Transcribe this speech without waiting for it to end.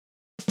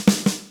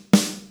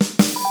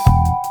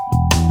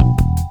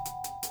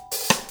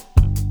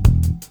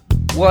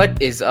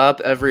What is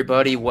up,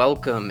 everybody?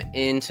 Welcome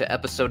into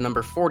episode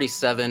number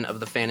 47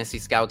 of the Fantasy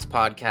Scouts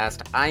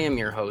podcast. I am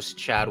your host,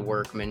 Chad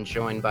Workman,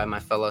 joined by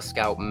my fellow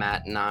scout,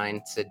 Matt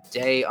Nine.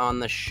 Today on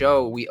the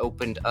show, we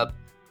opened up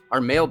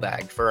our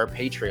mailbag for our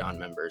Patreon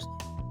members.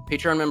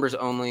 Patreon members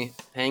only,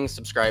 paying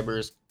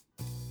subscribers.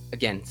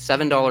 Again,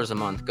 $7 a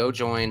month. Go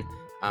join,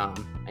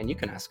 and you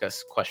can ask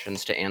us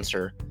questions to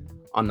answer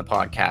on the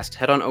podcast.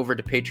 Head on over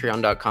to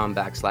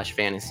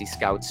patreon.com/fantasy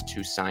scouts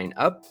to sign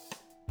up.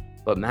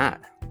 But Matt,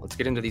 let's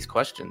get into these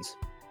questions.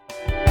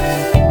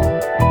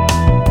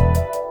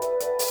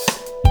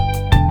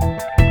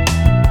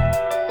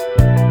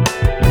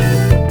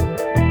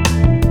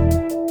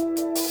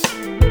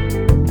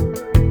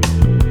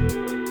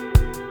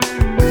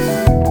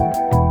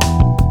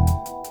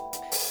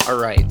 All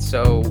right,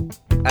 so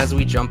as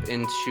we jump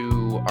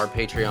into our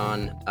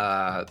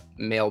Patreon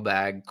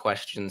mailbag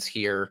questions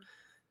here,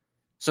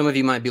 some of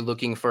you might be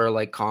looking for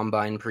like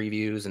combine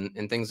previews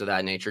and things of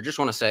that nature. Just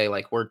want to say,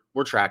 like, we're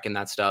tracking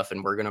that stuff,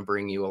 and we're going to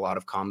bring you a lot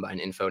of combine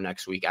info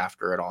next week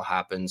after it all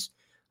happens.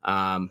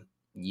 Not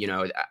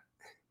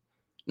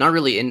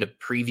really into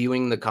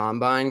previewing the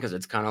combine because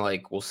it's kind of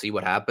like we'll see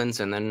what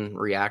happens and then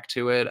react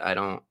to it.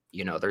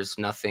 There's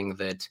nothing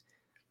that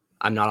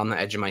I'm not on the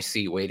edge of my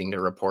seat waiting to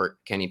report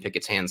Kenny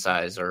Pickett's hand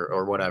size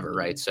or whatever,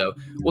 right? So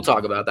we'll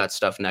talk about that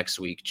stuff next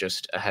week.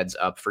 Just a heads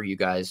up for you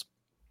guys.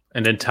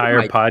 An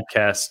entire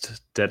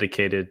podcast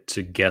dedicated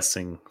to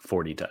guessing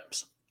 40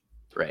 times.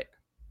 Right.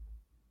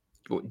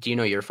 Do you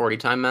know your 40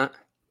 time, Matt?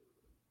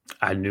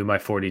 I knew my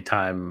 40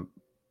 time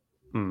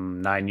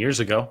 9 years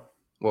ago.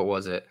 What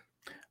was it?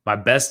 My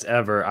best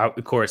ever. I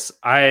took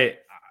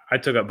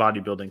up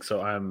bodybuilding,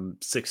 so I'm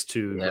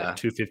 6'2",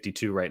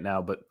 252 right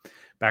now. But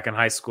back in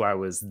high school, I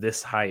was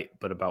this height,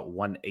 but about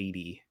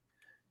 180.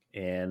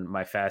 And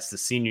my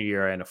fastest senior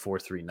year, I ran a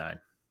 4.39.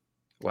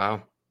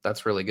 Wow.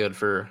 That's really good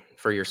for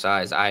your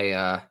size.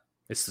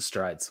 It's the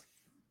strides.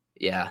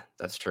 Yeah,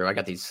 that's true. I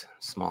got these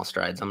small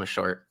strides. I'm a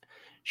short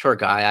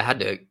guy. I had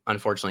to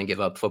unfortunately give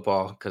up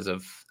football because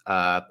of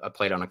I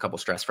played on a couple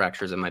stress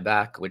fractures in my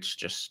back, which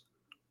just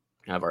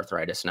have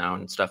arthritis now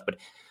and stuff. But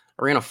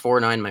I ran a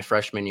 4.9 my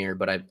freshman year,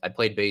 but I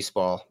played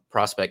baseball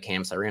prospect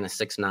camps. I ran a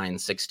 6.9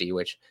 60,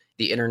 which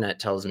the internet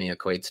tells me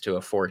equates to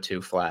a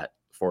 4.2 flat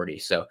 40.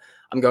 So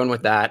I'm going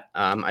with that.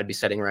 I'd be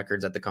setting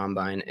records at the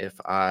combine if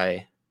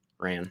I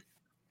ran.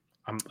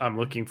 I'm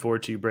looking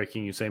forward to you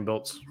breaking Usain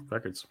Bolt's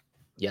records.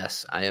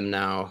 Yes, I am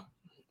now.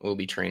 We'll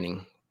be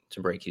training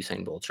to break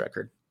Usain Bolt's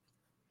record.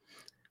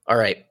 All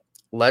right,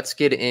 let's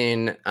get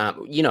in.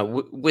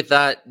 With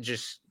that,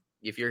 just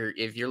if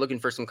you're looking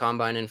for some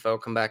combine info,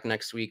 come back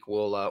next week.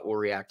 We'll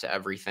react to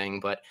everything.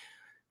 But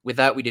with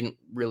that, we didn't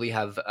really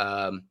have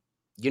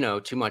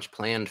too much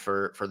planned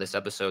for this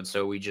episode,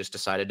 so we just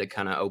decided to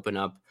kind of open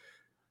up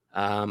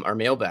our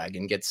mailbag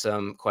and get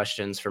some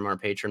questions from our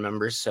patron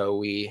members. So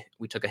we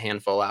took a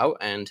handful out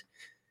and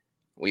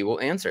we will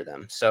answer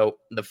them. So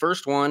the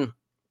first one,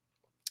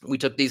 we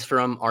took these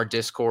from our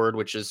Discord,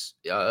 which is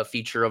a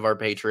feature of our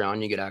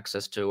Patreon. You get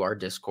access to our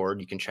Discord.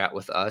 You can chat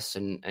with us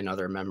and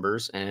other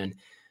members. And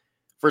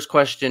first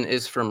question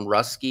is from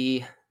Rusky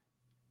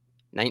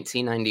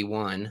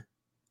 1991.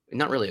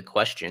 Not really a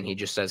question. He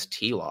just says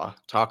T-Law.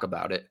 Talk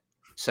about it.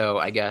 So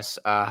I guess,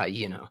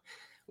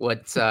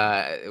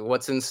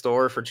 what's in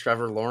store for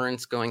Trevor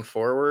Lawrence going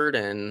forward,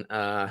 and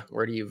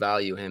where do you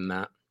value him,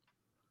 Matt?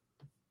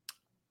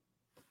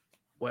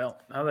 Well,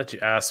 now that you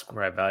ask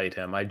where I valued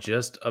him, I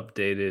just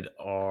updated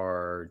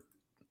our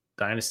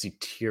Dynasty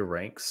tier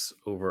ranks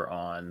over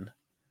on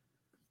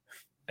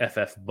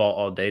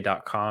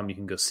ffballalday.com. You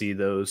can go see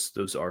those.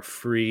 Those are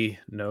free,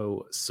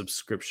 no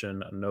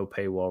subscription, no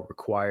paywall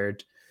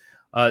required.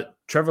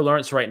 Trevor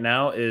Lawrence right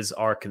now is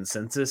our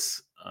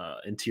consensus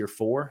in tier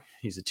 4.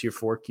 He's a tier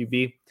 4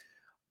 QB.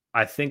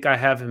 I think I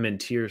have him in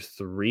tier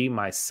 3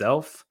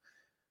 myself,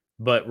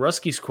 but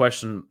Rusky's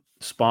question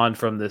spawned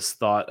from this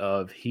thought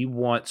of he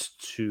wants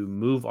to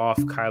move off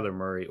Kyler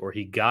Murray, or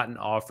he got an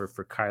offer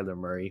for Kyler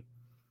Murray,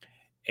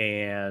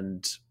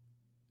 and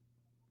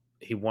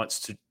he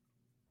wants to,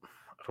 I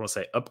don't want to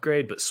say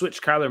upgrade, but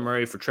switch Kyler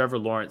Murray for Trevor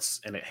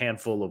Lawrence and a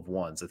handful of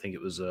ones. I think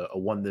it was a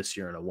 1 this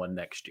year and a 1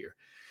 next year.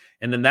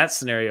 And in that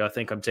scenario, I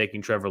think I'm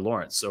taking Trevor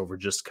Lawrence over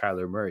just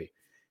Kyler Murray.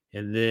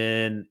 And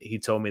then he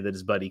told me that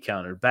his buddy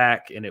countered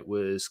back, and it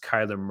was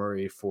Kyler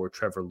Murray for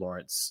Trevor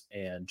Lawrence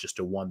and just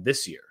a 1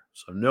 this year.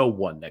 So no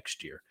 1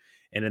 next year.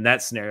 And in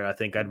that scenario, I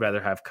think I'd rather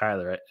have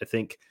Kyler. I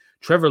think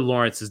Trevor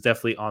Lawrence is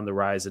definitely on the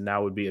rise, and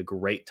now would be a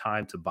great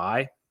time to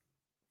buy.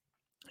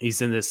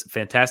 He's in this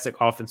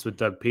fantastic offense with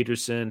Doug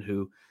Peterson,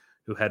 who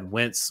had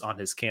Wentz on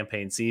his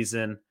campaign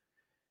season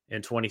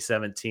in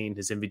 2017,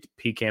 his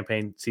MVP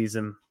campaign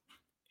season.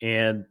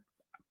 And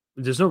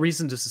there's no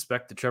reason to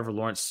suspect that Trevor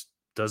Lawrence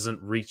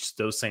doesn't reach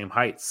those same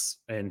heights,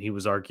 and he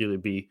was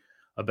arguably be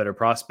a better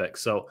prospect.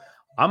 So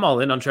I'm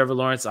all in on Trevor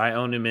Lawrence. I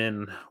own him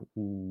in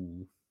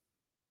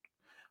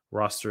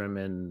roster him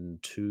in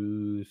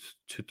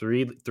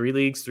three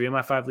leagues, 3 of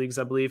my 5 leagues,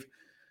 I believe.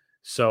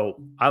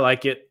 So I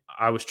like it.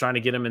 I was trying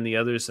to get him in the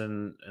others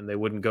and they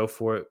wouldn't go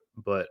for it,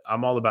 but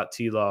I'm all about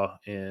T-Law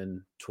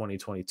in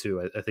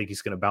 2022. I think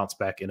he's going to bounce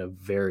back in a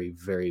very,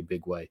 very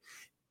big way.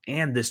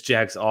 And this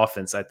Jags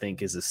offense, I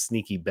think, is a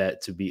sneaky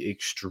bet to be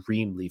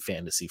extremely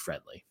fantasy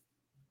friendly.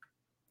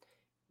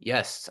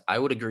 Yes, I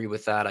would agree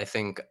with that. I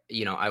think,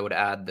 I would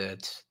add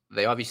that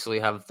they obviously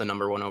have the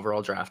number 1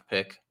 overall draft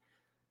pick.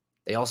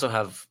 They also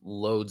have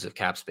loads of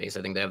cap space.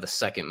 I think they have the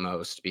second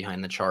most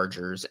behind the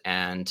Chargers,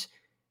 and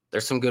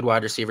there's some good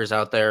wide receivers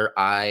out there.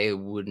 I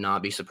would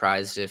not be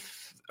surprised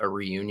if a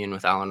reunion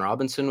with Allen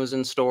Robinson was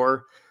in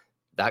store.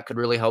 That could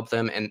really help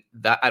them. And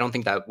that, I don't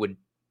think that would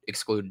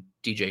exclude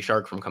DJ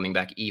Chark from coming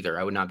back either.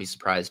 I would not be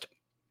surprised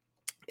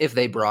if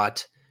they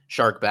brought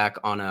Chark back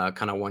on a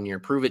kind of 1-year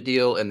prove it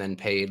deal and then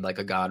paid like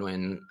a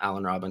Godwin,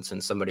 Allen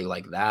Robinson, somebody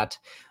like that.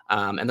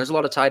 And there's a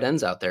lot of tight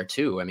ends out there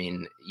too. I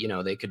mean,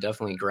 they could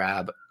definitely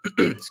grab,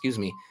 excuse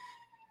me,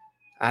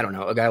 I don't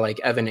know, a guy like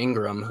Evan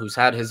Ingram, who's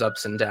had his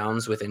ups and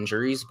downs with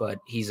injuries, but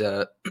he's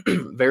a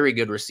very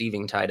good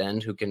receiving tight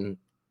end who can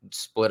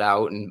split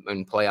out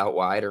and play out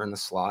wide or in the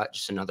slot,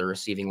 just another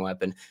receiving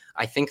weapon.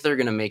 I think they're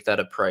going to make that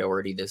a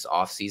priority this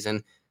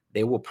offseason.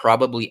 They will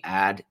probably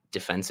add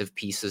defensive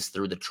pieces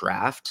through the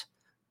draft,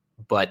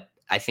 but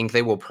I think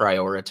they will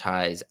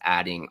prioritize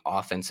adding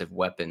offensive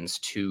weapons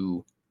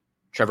to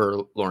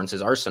Trevor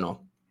Lawrence's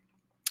arsenal.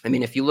 I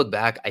mean, if you look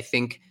back, I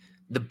think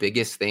the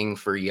biggest thing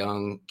for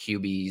young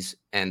QBs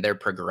and their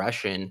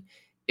progression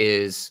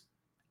is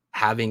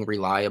having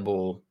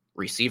reliable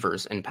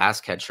receivers and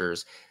pass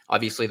catchers.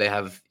 Obviously, they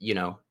have,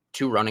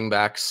 2 running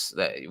backs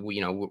that,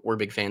 we're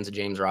big fans of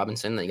James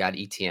Robinson. They got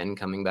ETN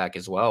coming back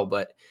as well.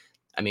 But,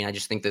 I mean, I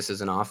just think this is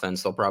an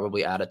offense. They'll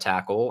probably add a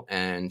tackle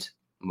and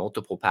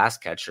multiple pass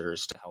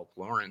catchers to help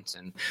Lawrence.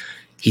 And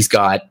he's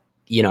got,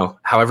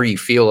 however you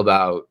feel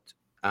about,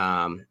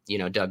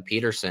 Doug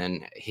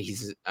Peterson,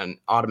 he's an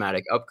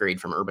automatic upgrade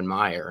from Urban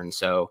Meyer. And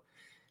so,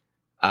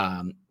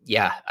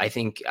 I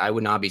think I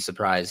would not be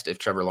surprised if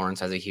Trevor Lawrence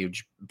has a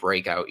huge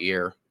breakout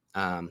year.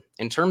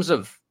 In terms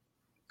of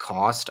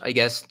cost, I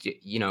guess,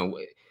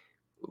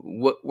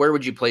 where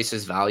would you place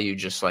his value?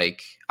 Just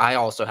like, I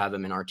also have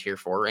him in our tier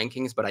 4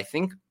 rankings, but I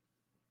think,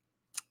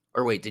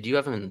 or wait, did you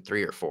have him in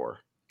 3 or 4?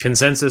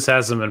 Consensus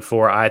has him in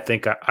 4. I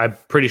think I'm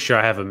pretty sure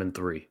I have him in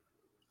 3.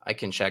 I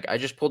can check. I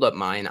just pulled up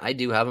mine. I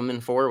do have him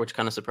in 4, which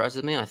kind of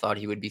surprises me. I thought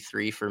he would be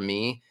 3 for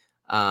me.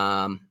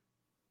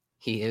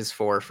 He is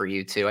 4 for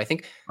you too. I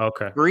think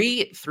okay.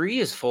 3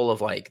 is full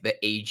of like the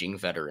aging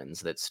veterans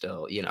that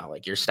still,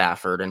 like your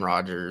Stafford and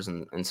Rodgers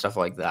and stuff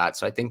like that.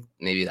 So I think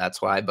maybe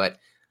that's why, but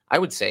I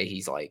would say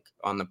he's like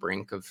on the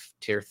brink of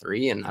tier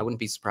 3, and I wouldn't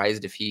be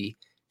surprised if he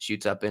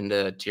shoots up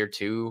into tier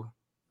 2,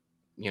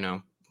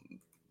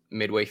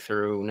 midway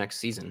through next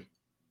season.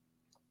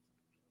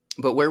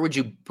 But where would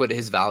you put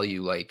his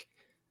value, like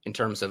in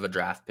terms of a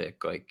draft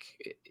pick? Like,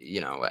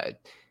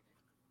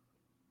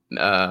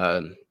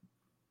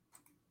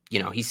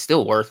 he's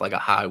still worth like a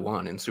high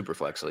 1 in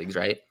Superflex leagues,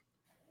 right?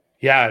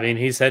 Yeah, I mean,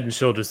 he's head and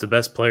shoulders the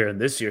best player in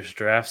this year's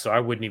draft, so I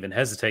wouldn't even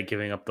hesitate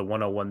giving up the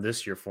 101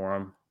 this year for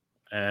him.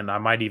 And I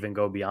might even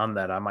go beyond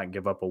that. I might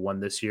give up a 1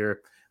 this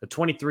year. A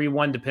 23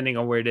 1, depending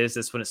on where it is,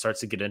 that's when it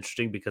starts to get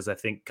interesting, because I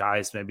think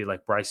guys maybe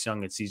like Bryce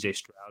Young and CJ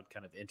Stroud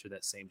kind of enter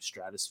that same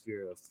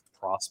stratosphere of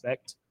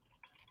prospect.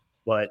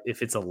 But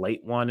if it's a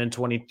late 1 in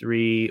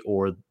 23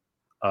 or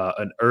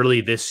an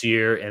early this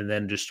year and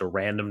then just a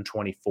random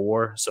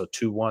 24, so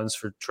 2 1s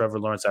for Trevor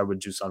Lawrence, I would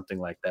do something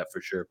like that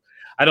for sure.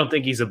 I don't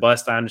think he's a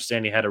bust. I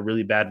understand he had a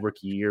really bad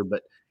rookie year,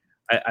 but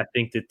I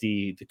think that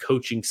the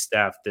coaching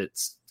staff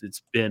that's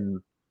been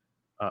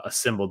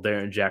assembled there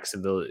in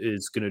Jacksonville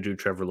is going to do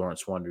Trevor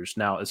Lawrence wonders.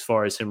 Now, as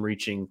far as him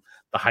reaching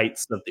the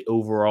heights of the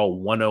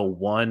overall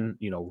 101,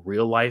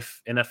 real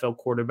life NFL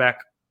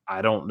quarterback,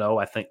 I don't know.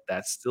 I think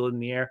that's still in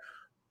the air.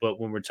 But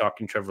when we're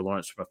talking Trevor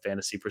Lawrence from a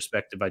fantasy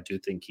perspective, I do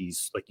think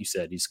he's, like you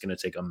said, he's going to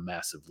take a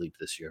massive leap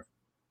this year.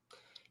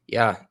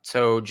 Yeah.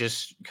 So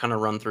just kind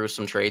of run through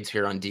some trades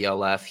here on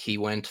DLF. He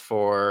went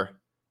for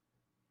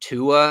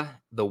Tua,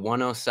 the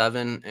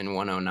 107 and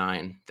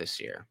 109 this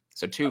year.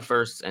 So 2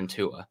 firsts and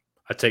Tua.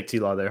 I take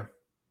T-Law there.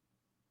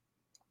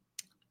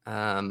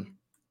 I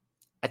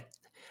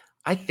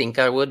think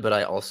I would, but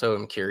I also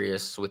am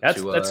curious with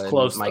Tua that's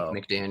close, and Mike though.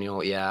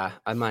 McDaniel. Yeah,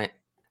 I might.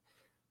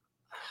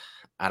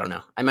 I don't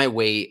know. I might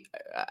wait.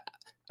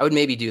 I would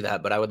maybe do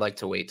that, but I would like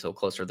to wait till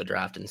closer to the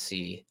draft and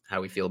see how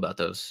we feel about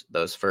those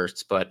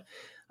firsts. But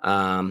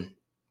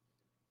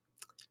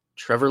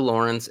Trevor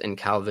Lawrence and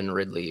Calvin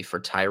Ridley for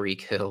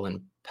Tyreek Hill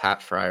and Pat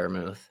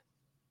Freiermuth.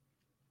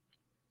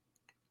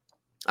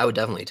 I would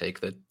definitely take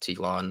the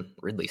T-Law and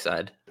Ridley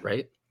side,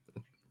 right?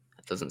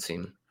 That doesn't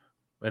seem...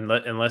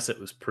 Unless it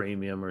was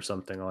premium or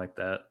something like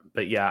that.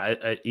 But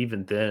yeah,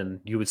 even then,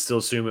 you would still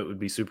assume it would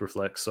be super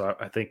flex. So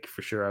I think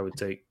for sure I would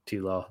take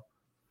T-Law.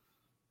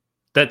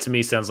 That to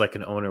me sounds like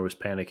an owner was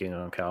panicking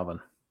on Calvin.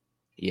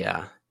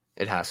 Yeah,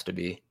 it has to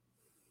be.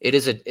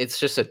 It's a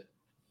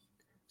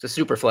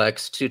super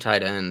flex, 2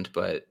 tight end,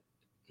 but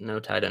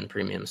no tight end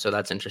premium. So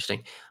that's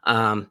interesting.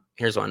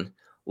 Here's one.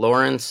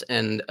 Lawrence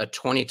and a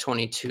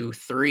 2022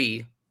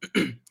 3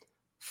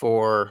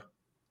 for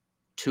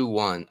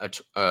 2-1,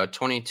 a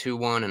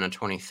 22-1 and a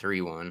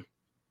 23-1.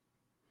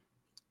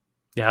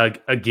 Yeah,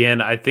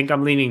 again, I think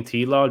I'm leaning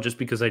T-Law just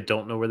because I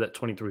don't know where that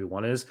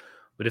 23-1 is.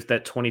 But if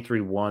that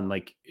 23-1,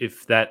 like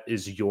if that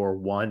is your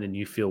one and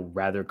you feel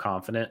rather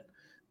confident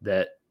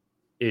that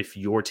if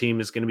your team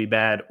is going to be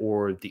bad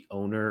or the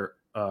owner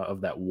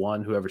of that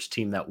one, whoever's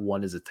team that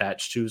one is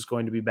attached to is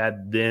going to be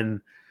bad,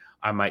 then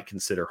I might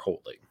consider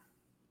holding.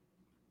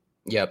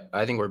 Yep,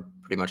 I think we're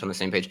pretty much on the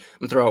same page. I'm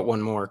gonna throw out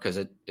one more because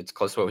it's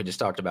close to what we just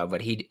talked about.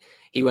 But he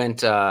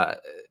went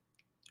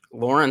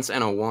Lawrence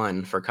and a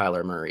 1 for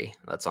Kyler Murray.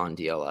 That's on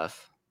DLF.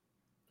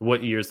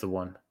 What year's the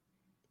one?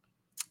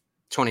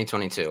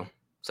 2022.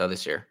 So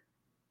this year.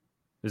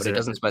 But it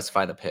doesn't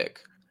specify the pick.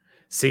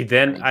 See,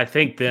 then I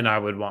think then I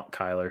would want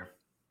Kyler.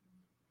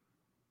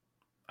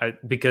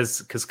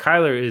 Because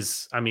Kyler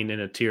is, I mean,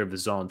 in a tier of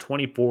his own,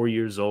 24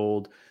 years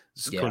old,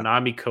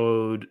 Konami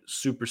code,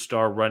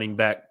 superstar running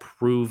back,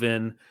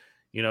 proven.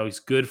 You know, he's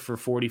good for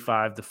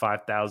 45 to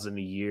 5,000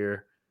 a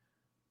year.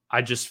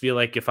 I just feel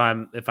like if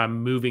I'm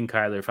moving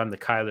Kyler, if I'm the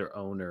Kyler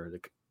owner,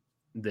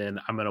 then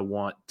I'm going to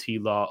want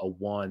T-Law a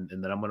 1,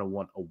 and then I'm going to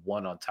want a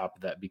 1 on top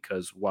of that,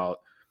 because while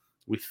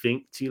we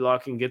think T-Law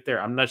can get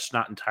there, I'm just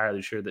not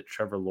entirely sure that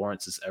Trevor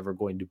Lawrence is ever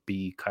going to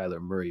be Kyler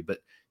Murray, but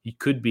he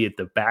could be at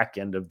the back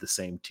end of the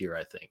same tier,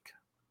 I think.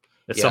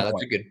 Yeah,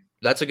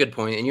 that's a good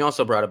point. And you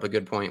also brought up a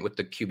good point with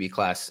the QB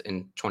class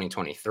in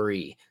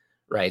 2023,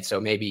 right? So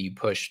maybe you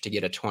push to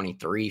get a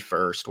 23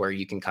 first, where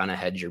you can kind of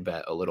hedge your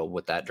bet a little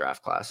with that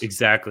draft class.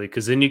 Exactly,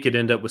 because then you could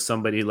end up with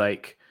somebody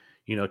like,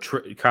 you know,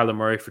 Kyler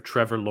Murray for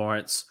Trevor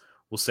Lawrence.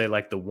 We'll say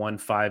like the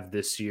 1-5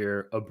 this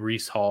year, a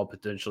Breece Hall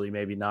potentially,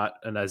 maybe not,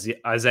 and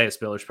Isaiah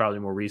Spiller is probably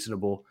more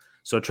reasonable.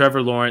 So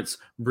Trevor Lawrence,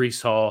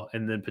 Breece Hall,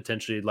 and then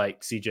potentially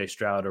like CJ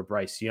Stroud or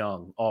Bryce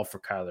Young, all for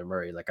Kyler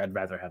Murray. Like, I'd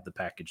rather have the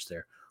package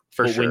there.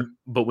 For sure.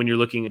 But when you're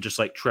looking at just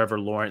like Trevor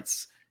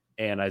Lawrence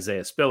and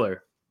Isaiah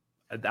Spiller,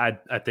 I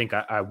think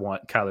I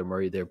want Kyler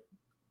Murray there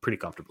pretty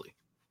comfortably.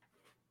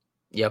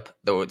 Yep.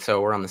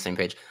 So we're on the same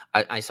page.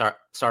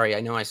 Sorry,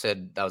 I know I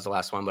said that was the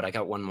last one, but I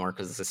got one more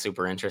because this is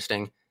super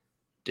interesting.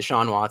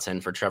 Deshaun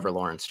Watson for Trevor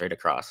Lawrence straight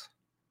across.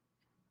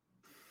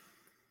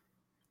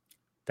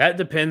 That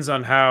depends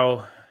on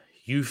how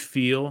you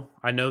feel.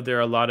 I know there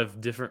are a lot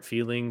of different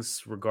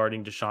feelings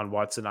regarding Deshaun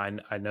Watson.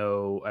 I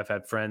know I've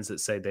had friends that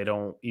say they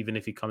don't, even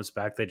if he comes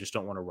back, they just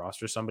don't want to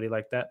roster somebody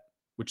like that,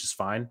 which is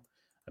fine.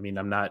 I mean,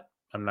 I'm not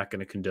going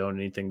to condone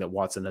anything that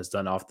Watson has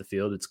done off the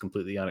field. It's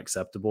completely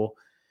unacceptable.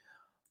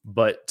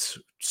 But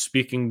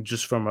speaking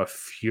just from a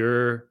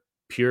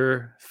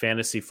pure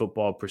fantasy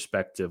football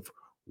perspective,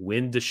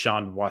 when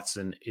Deshaun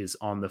Watson is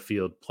on the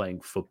field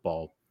playing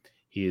football,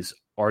 he is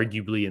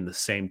arguably in the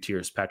same tier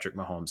as Patrick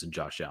Mahomes and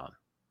Josh Allen.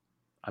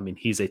 I mean,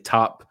 he's a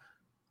top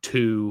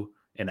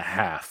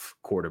 2.5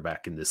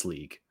 quarterback in this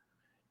league.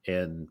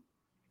 And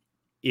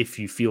if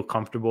you feel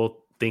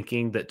comfortable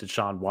thinking that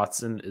Deshaun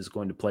Watson is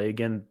going to play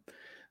again,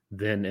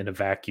 then in a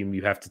vacuum,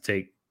 you have to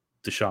take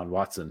Deshaun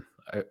Watson.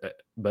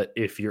 But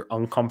if you're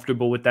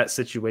uncomfortable with that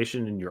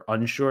situation and you're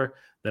unsure,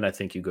 then I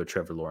think you go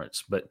Trevor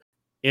Lawrence. But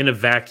in a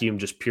vacuum,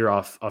 just pure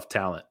off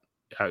talent,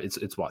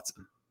 it's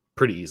Watson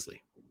pretty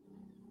easily.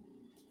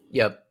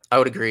 Yep, I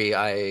would agree.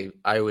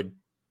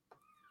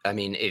 I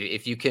mean,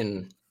 if you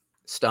can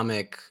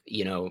stomach,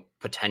 you know,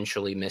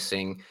 potentially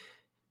missing,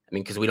 I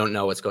mean, because we don't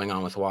know what's going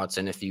on with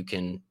Watson. If you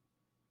can,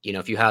 you know,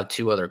 if you have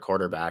 2 other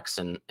quarterbacks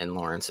and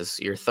Lawrence is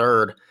your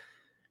third,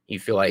 you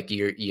feel like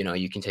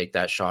you can take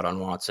that shot on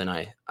Watson.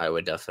 I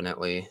would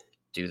definitely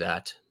do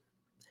that.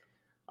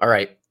 All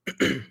right,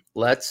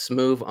 let's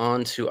move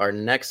on to our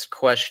next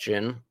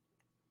question.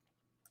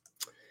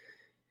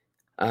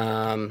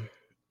 ATLSB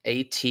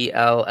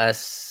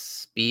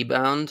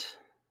bound.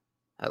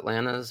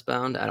 Atlanta's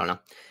bound. I don't know.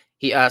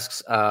 He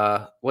asks,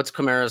 what's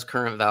Kamara's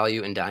current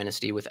value in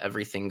Dynasty with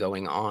everything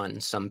going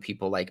on? Some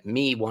people like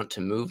me want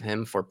to move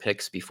him for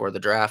picks before the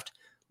draft,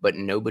 but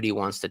nobody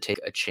wants to take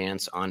a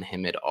chance on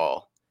him at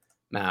all.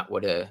 Matt,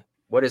 what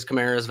is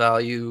Kamara's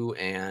value,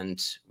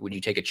 and would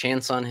you take a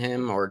chance on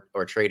him or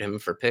trade him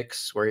for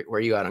picks? Where are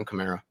you at on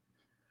Kamara?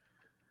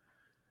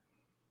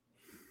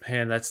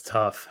 Man, that's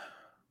tough.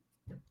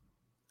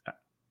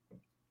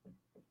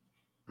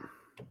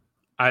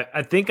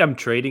 I think I'm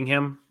trading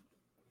him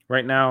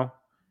right now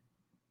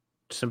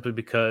simply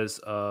because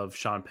of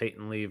Sean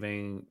Payton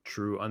leaving,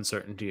 true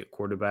uncertainty at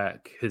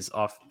quarterback, his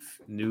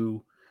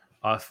off-field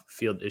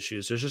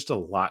issues. There's just a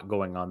lot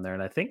going on there,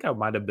 and I think I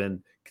would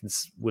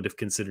have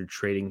considered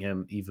trading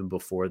him even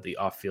before the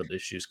off-field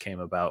issues came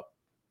about.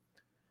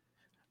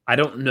 I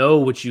don't know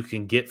what you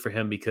can get for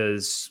him,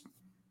 because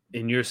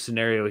in your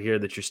scenario here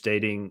that you're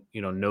stating,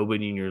 you know,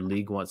 nobody in your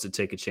league wants to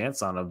take a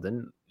chance on him,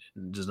 then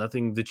there's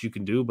nothing that you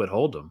can do but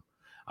hold him.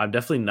 I'm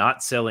definitely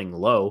not selling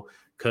low,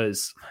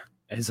 because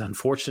as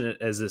unfortunate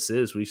as this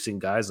is, we've seen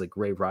guys like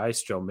Ray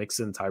Rice, Joe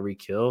Mixon,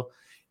 Tyreek Hill,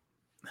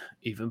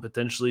 even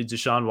potentially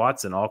Deshaun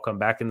Watson all come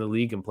back in the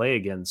league and play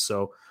again.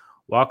 So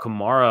while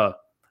Kamara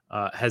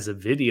has a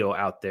video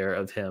out there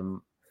of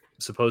him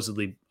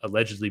supposedly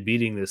allegedly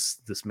beating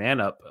this man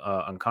up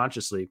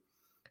unconsciously.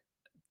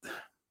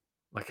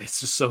 Like, it's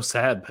just so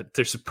sad, but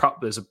there's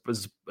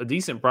a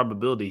decent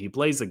probability he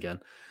plays again,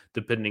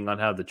 depending on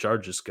how the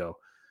charges go.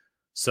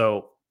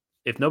 So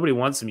if nobody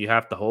wants him, you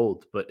have to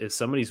hold. But if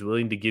somebody's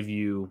willing to give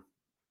you,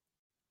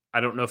 I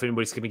don't know if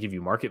anybody's going to give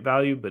you market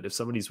value, but if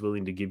somebody's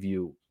willing to give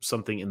you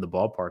something in the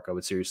ballpark, I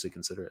would seriously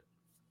consider it.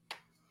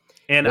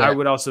 And I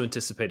would also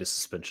anticipate a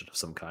suspension of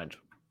some kind.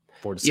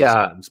 4 to 6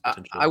 games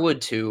potentially. I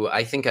would too.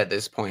 I think at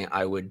this point,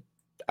 I would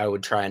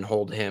try and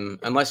hold him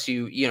unless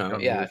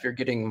if you're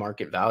getting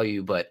market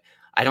value, but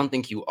I don't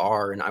think you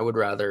are. And I would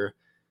rather,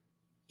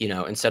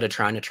 instead of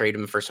trying to trade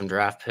him for some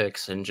draft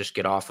picks and just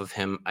get off of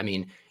him. I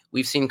mean,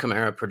 we've seen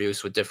Kamara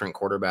produce with different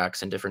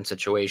quarterbacks in different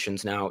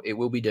situations. Now, it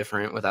will be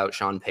different without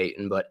Sean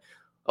Payton, but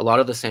a lot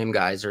of the same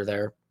guys are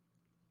there.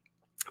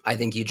 I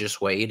think you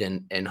just wait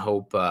and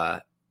hope,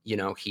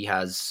 he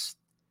has,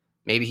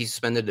 maybe he's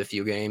suspended a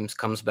few games,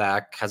 comes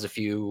back, has a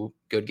few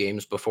good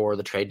games before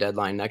the trade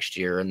deadline next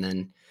year, and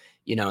then,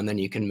 and then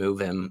you can move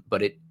him.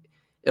 But it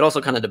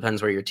also kind of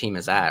depends where your team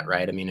is at,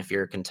 right? I mean, if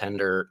you're a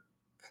contender,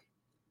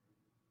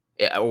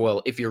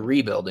 well, if you're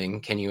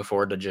rebuilding, can you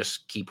afford to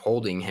just keep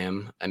holding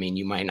him? I mean,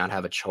 you might not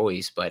have a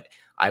choice, but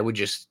I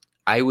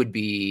would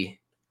be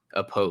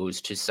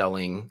opposed to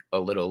selling a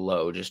little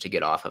low just to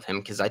get off of him,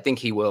 because I think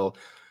he will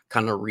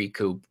kind of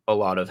recoup a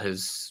lot of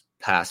his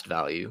past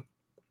value.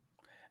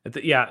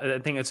 Yeah, I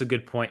think that's a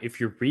good point. If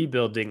you're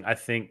rebuilding, I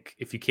think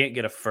if you can't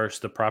get a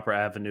first, the proper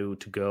avenue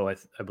to go,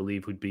 I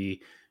believe, would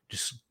be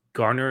just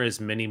garner as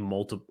many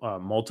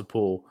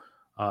multiple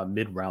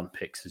mid-round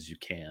picks as you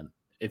can.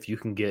 If you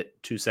can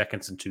get 2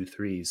 seconds and 2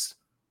 threes,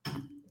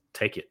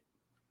 take it.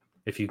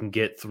 If you can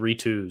get 3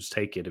 twos,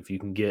 take it. If you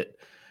can get,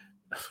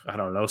 I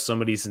don't know,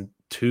 somebody's in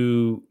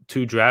two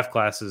draft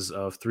classes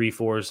of 3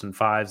 4s and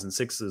 5s and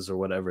 6s or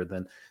whatever,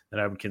 then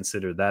I would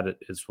consider that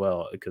as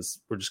well,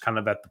 because we're just kind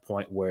of at the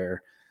point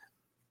where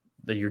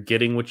that you're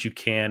getting what you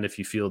can if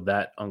you feel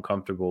that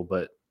uncomfortable,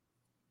 but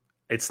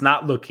it's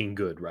not looking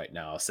good right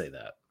now. I'll say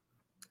that.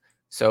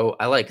 So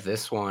I like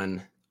this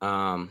one.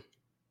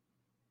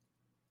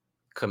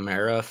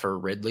 Kamara for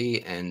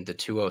Ridley and the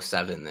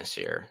 207 this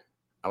year.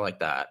 I like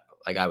that.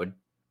 Like,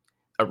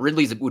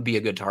 Ridley's would be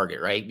a good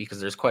target, right? Because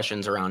there's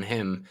questions around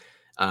him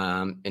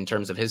in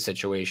terms of his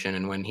situation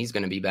and when he's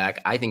going to be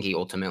back. I think he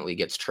ultimately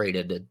gets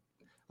traded to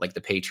like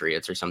the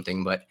Patriots or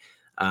something, but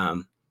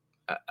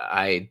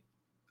I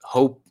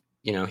hope,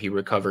 he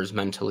recovers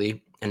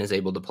mentally and is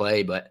able to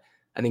play, but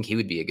I think he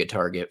would be a good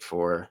target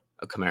for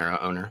a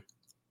Kamara owner.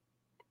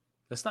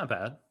 That's not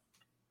bad.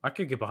 I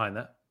could get behind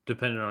that,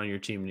 depending on your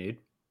team need.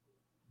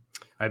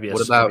 Maybe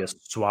a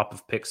swap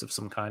of picks of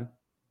some kind.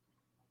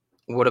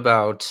 What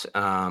about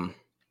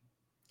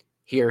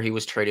here? He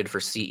was traded for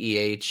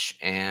CEH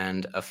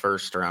and a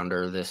first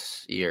rounder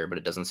this year, but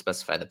it doesn't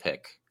specify the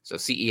pick. So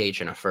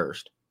CEH and a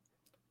first.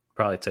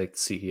 Probably take the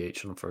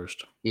CEH and a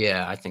first.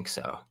 Yeah, I think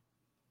so.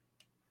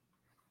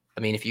 I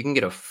mean, if you can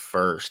get a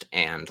first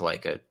and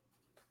like a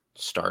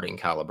starting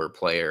caliber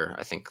player,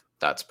 I think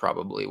that's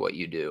probably what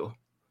you do.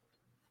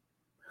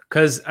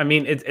 Because I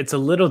mean, it's a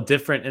little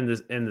different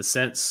in the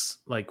sense,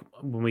 like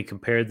when we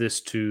compare this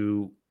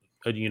to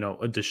a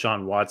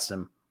Deshaun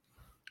Watson,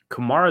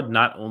 Kamara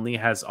not only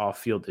has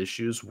off-field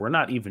issues, we're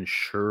not even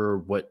sure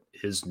what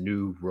his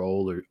new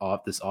role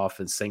or this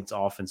offense, Saints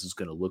offense, is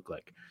going to look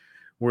like.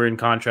 Where in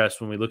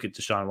contrast, when we look at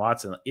Deshaun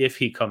Watson, if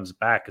he comes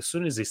back, as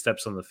soon as he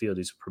steps on the field,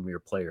 he's a premier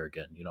player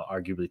again.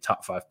 Arguably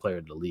top 5 player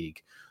in the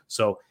league.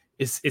 So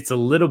it's a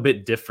little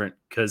bit different,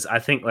 because I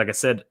think, like I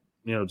said,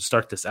 to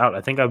start this out,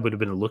 I think I would have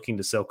been looking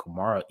to sell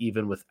Kamara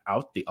even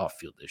without the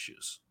off-field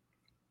issues.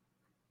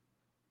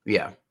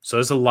 Yeah. So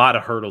there's a lot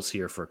of hurdles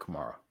here for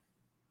Kamara.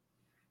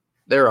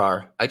 There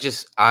are. I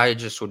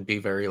just would be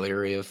very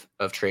leery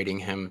of trading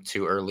him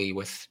too early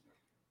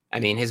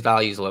his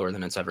value is lower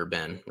than it's ever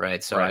been,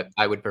 right? So right.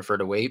 I would prefer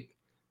to wait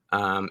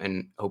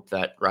and hope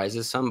that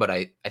rises some, but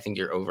I think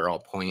your overall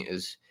point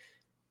is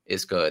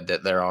good,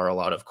 that there are a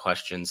lot of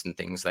questions and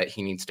things that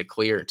he needs to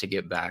clear to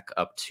get back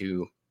up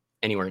to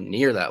anywhere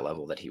near that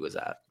level that he was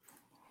at.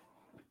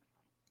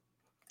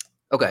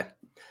 Okay.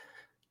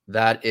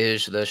 That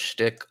is the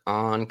shtick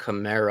on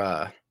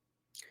Kamara.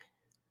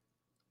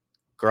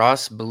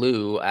 Gross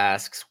Blue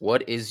asks,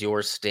 what is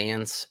your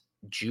stance,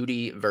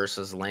 Jeudy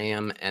versus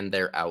Lamb, and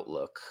their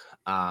outlook?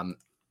 I'll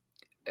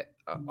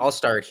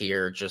start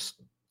here.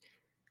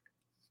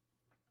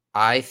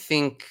 I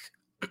think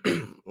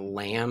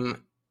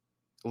Lamb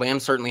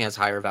certainly has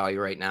higher value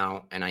right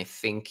now, and I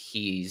think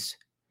he's,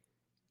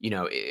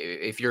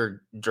 if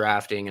you're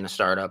drafting in a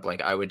startup,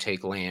 like, I would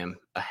take Lamb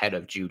ahead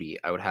of Jeudy.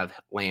 I would have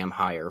Lamb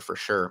higher for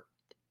sure.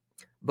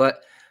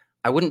 But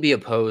I wouldn't be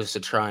opposed to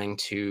trying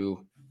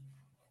to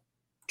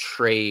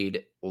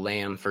trade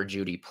Lamb for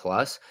Jeudy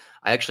plus.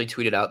 I actually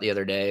tweeted out the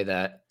other day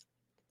that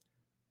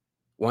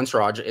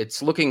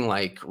it's looking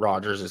like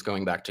Rodgers is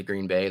going back to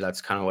Green Bay.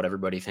 That's kind of what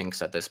everybody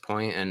thinks at this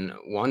point. And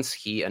once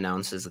he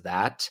announces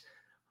that,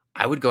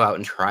 I would go out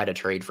and try to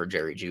trade for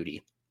Jerry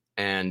Jeudy.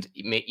 And,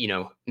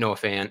 Noah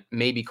Fant,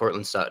 maybe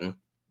Cortland Sutton.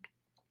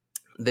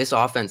 this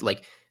offense,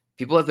 like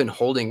people have been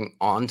holding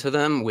on to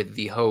them with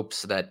the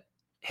hopes that,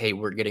 hey,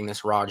 we're getting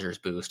this Rodgers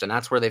boost, and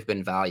that's where they've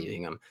been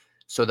valuing them.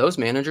 So those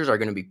managers are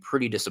going to be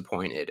pretty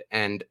disappointed,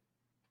 and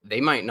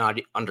they might not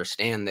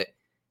understand that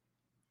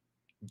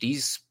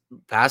these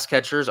pass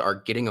catchers are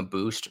getting a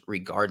boost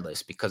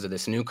regardless because of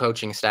this new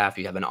coaching staff.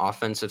 You have an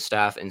offensive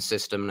staff and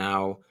system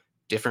now,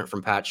 different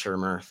from Pat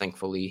Shurmur,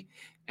 thankfully,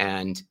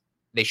 and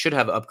they should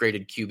have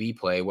upgraded QB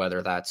play,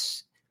 whether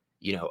that's,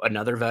 you know,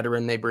 another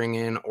veteran they bring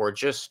in or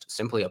just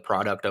simply a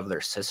product of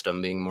their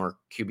system being more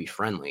QB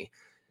friendly.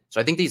 So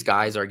I think these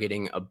guys are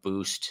getting a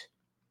boost,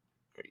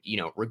 you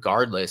know,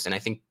 regardless. And I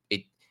think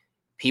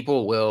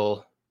people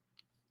will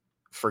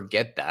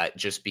forget that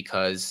just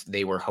because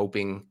they were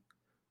hoping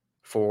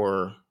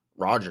for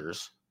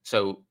Rodgers.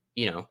 So,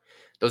 you know,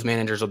 those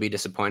managers will be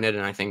disappointed,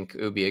 and I think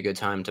it would be a good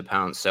time to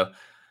pounce. So,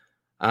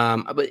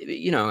 but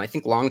you know, I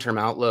think long-term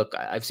outlook,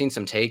 I've seen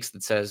some takes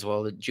that says,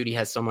 well, Judy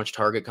has so much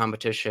target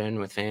competition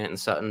with Fant and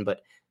Sutton,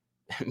 but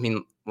I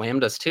mean, Lamb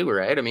does too,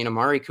 right? I mean,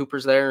 Amari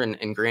Cooper's there,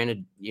 and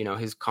granted, you know,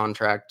 his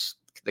contract,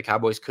 the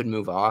Cowboys could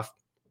move off,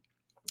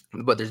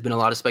 but there's been a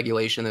lot of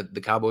speculation that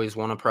the Cowboys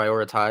want to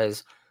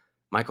prioritize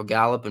Michael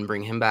Gallup and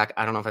bring him back.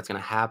 I don't know if that's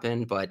going to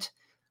happen, but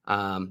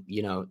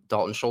you know,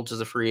 Dalton Schultz is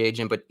a free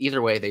agent, but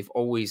either way, they've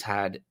always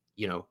had,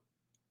 you know,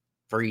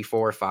 3,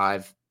 4,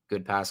 5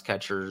 good pass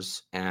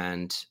catchers,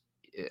 and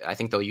I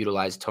think they'll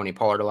utilize Tony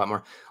Pollard a lot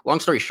more. Long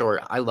story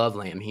short, I love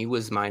Lamb. He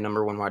was my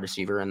number one wide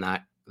receiver in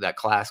that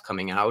class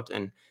coming out,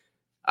 and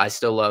I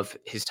still love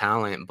his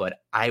talent, but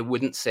I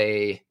wouldn't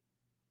say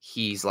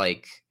he's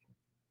like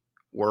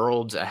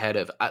worlds ahead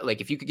of,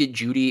 like, if you could get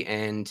Judy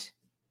and,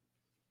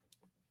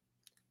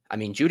 I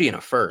mean, Judy in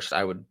a first,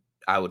 I would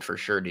for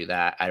sure do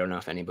that. I don't know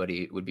if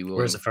anybody would be willing.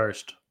 Where's the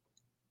first?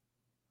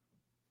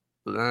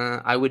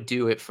 I would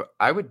do it for,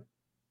 I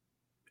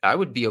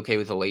would be okay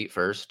with a late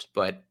first,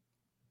 but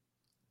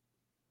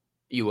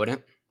you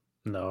wouldn't?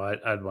 No,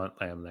 I'd want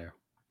Lamb there.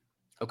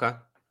 Okay.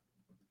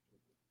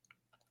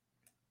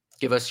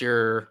 Give us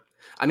your,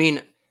 I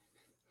mean,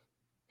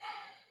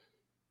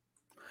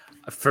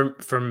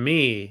 for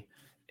me,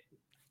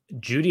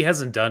 Judy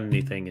hasn't done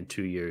anything in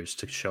 2 years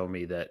to show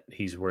me that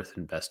he's worth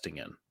investing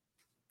in.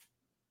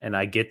 And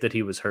I get that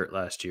he was hurt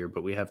last year,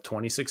 but we have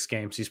 26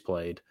 games he's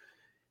played,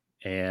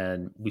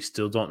 and we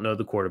still don't know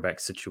the quarterback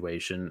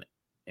situation.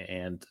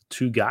 And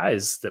 2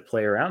 guys that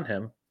play around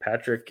him,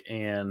 Patrick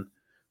and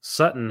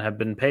Sutton, have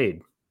been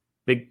paid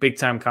big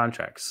time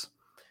contracts.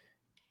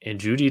 And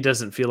Judy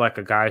doesn't feel like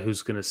a guy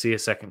who's going to see a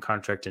second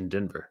contract in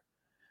Denver.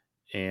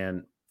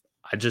 And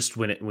I just,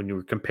 when you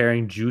were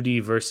comparing Judy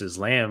versus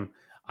Lamb,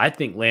 I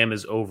think Lamb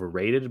is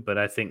overrated, but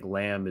I think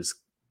Lamb is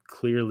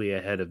clearly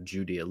ahead of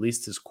Judy. At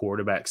least his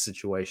quarterback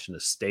situation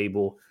is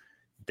stable.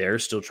 They're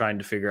still trying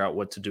to figure out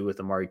what to do with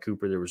Amari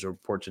Cooper. There was a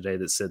report today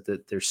that said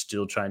that they're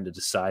still trying to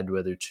decide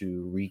whether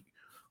to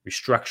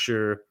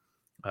restructure,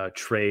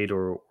 trade,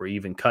 or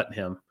even cut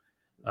him.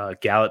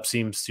 Gallup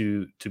seems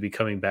to be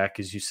coming back,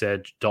 as you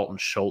said. Dalton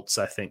Schultz,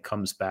 I think,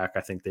 comes back.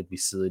 I think they'd be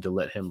silly to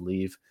let him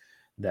leave.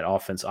 That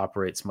offense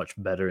operates much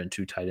better in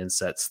 2 tight end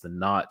sets than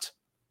not.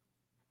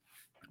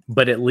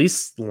 But at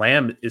least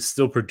Lamb is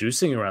still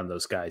producing around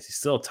those guys. He's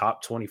still a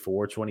top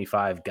 24,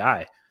 25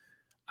 guy.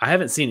 I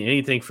haven't seen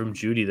anything from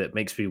Judy that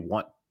makes me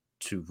want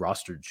to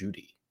roster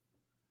Judy.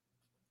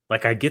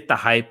 Like, I get the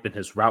hype and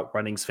his route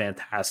running's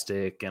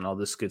fantastic and all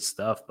this good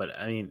stuff, but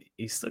I mean,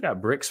 he's still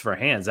got bricks for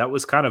hands. That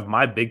was kind of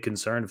my big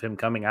concern of him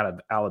coming out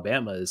of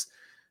Alabama, is,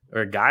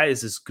 or a guy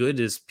is as good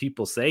as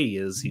people say he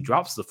is, he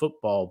drops the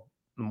football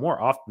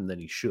more often than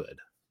he should.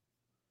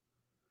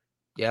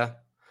 Yeah.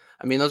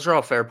 I mean, those are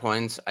all fair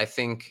points. I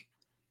think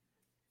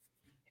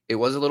it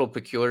was a little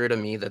peculiar to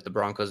me that the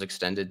Broncos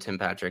extended Tim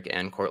Patrick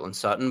and Cortland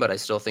Sutton, but I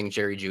still think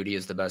Jerry Jeudy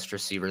is the best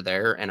receiver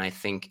there. And I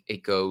think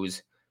it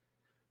goes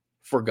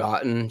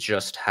forgotten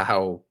just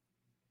how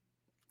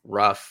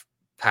rough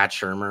Pat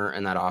Shurmur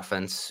and that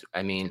offense,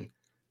 I mean,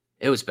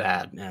 it was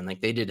bad, man.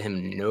 Like, they did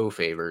him no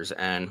favors,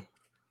 and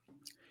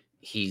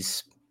he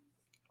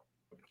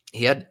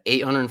had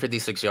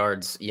 856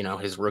 yards, you know,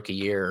 his rookie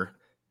year.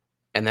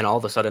 And then all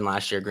of a sudden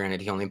last year,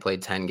 granted, he only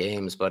played 10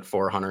 games, but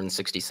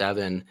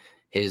 467,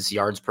 his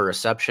yards per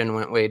reception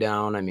went way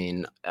down. I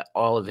mean,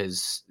 all of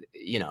his,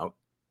 you know,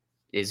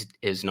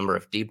 his number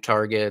of deep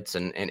targets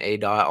and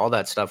ADOT, all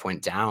that stuff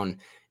went down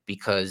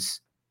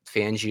because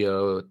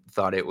Fangio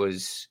thought it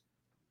was,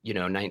 you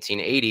know,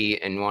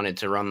 1980 and wanted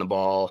to run the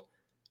ball,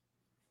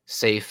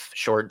 safe,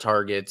 short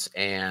targets,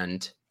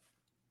 and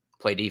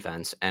play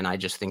defense. And I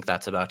just think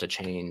that's about to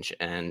change.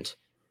 And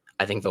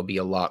I think they'll be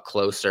a lot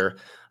closer.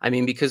 I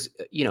mean, because,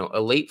 you know,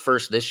 a late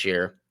first this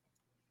year,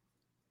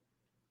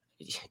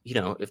 you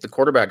know, if the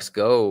quarterbacks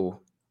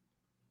go.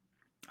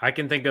 I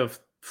can think of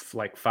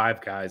like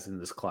 5 guys in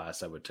this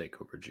class I would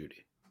take over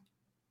Judy.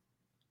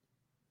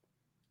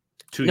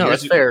 No,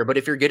 that's fair. But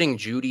if you're getting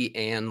Judy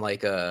and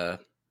like a,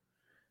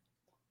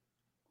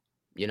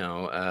 you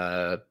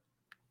know,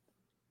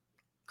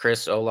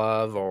 Chris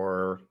Olave,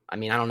 or, I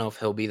mean, I don't know if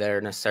he'll be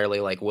there necessarily,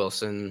 like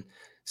Wilson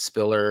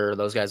Spiller,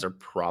 those guys are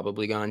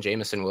probably gone.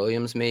 Jamison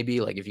Williams,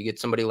 maybe. Like if you get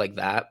somebody like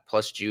that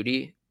plus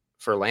Judy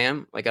for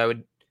Lamb, like I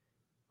would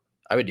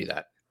do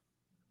that.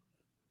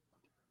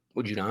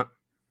 Would you not?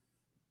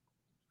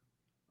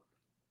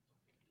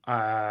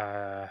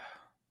 I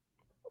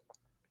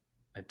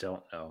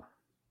don't know.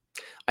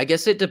 I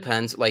guess it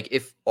depends. Like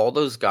if all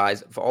those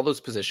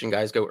position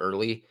guys go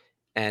early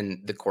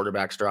and the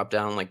quarterbacks drop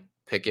down, like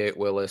Pickett,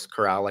 Willis,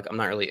 Corral, like I'm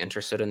not really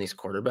interested in these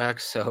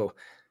quarterbacks. So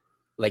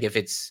like if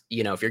it's,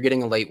 if you're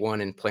getting a late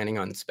one and planning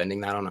on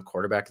spending that on a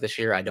quarterback this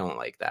year, I don't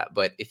like that.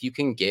 But if you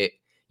can get,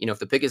 if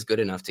the pick is good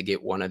enough to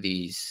get one of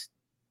these,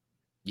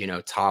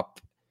 top,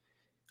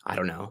 I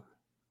don't know,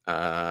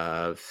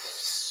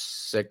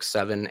 6,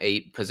 7,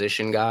 8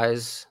 position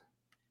guys.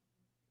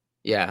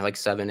 Yeah, like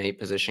 7, 8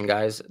 position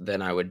guys,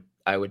 then I would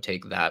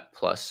take that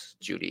plus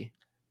Judy.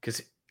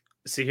 Because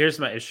see, here's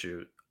my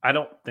issue. I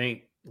don't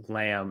think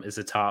Lamb is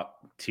a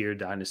top tier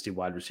dynasty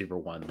wide receiver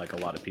 1, like a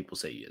lot of people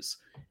say he is.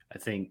 I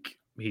think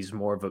he's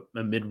more of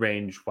a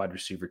mid-range wide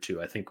receiver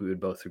 2. I think we would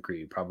both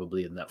agree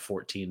probably in that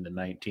 14 to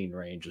 19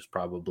 range is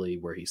probably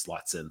where he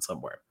slots in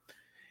somewhere.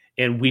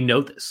 And we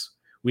know this.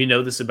 We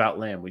know this about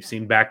Lamb. We've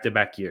seen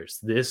back-to-back years.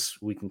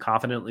 This, we can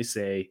confidently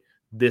say,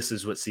 this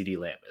is what CeeDee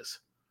Lamb is.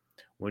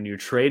 When you're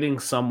trading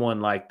someone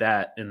like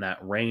that in that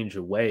range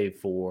away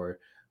for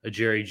a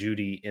Jerry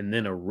Jeudy and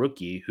then a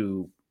rookie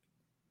who,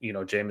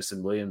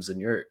 Jamison Williams in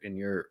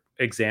your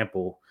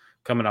example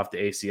coming off the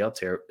ACL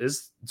tear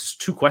is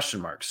just 2 question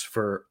marks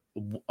for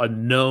a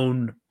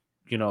known,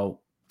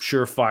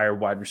 surefire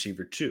wide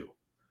receiver 2.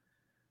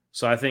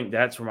 So I think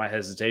that's where my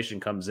hesitation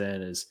comes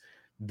in is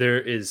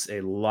there is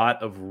a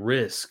lot of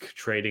risk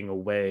trading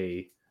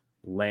away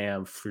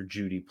Lamb for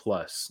Jeudy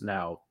plus.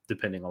 Now,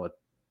 depending on what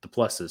the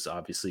pluses,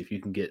 obviously, if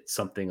you can get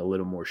something a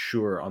little more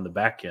sure on the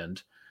back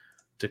end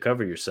to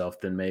cover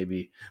yourself, then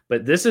maybe.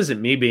 But this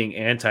isn't me being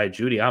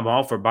anti-Jeudy. I'm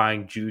all for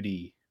buying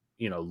Jeudy,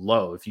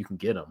 low if you can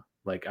get him.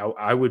 Like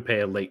I would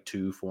pay a late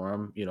 2 for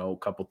him, a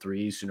couple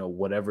 3s,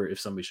 whatever. If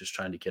somebody's just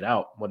trying to get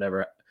out,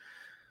 whatever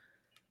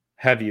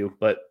have you.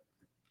 But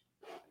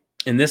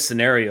in this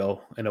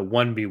scenario, in a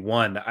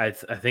 1v1, I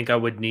think I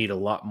would need a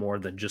lot more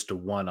than just a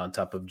 1 on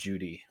top of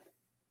Jeudy,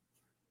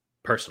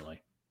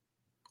 personally.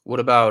 What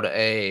about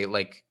a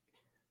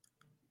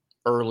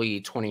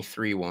early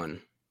 23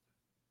 one?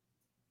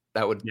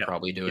 That would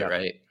probably do it,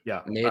 right?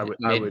 Yeah, mid.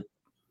 I would.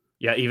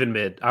 Yeah, even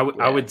mid. I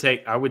would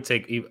take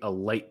a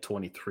late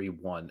 23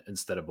 1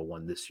 instead of a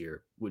 1 this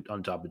year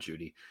on top of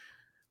Jeudy.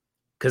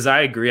 Because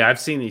I agree, I've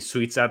seen these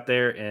tweets out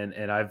there,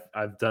 and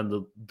I've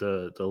done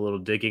the little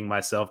digging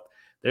myself.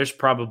 There's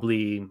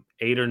probably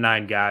 8 or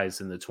 9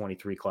 guys in the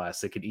 23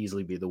 class that could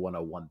easily be the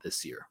 101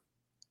 this year.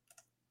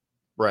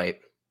 Right.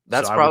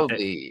 That's so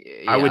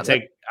probably. I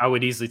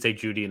would easily take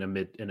Jeudy in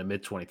a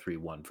mid 23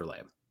 1 for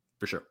Lamb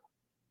for sure.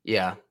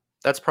 Yeah,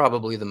 that's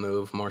probably the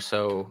move. More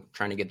so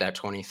trying to get that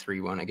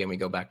 23 1. Again, we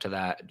go back to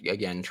that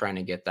again, trying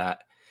to get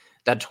that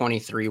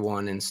 23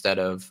 1 instead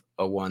of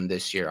a 1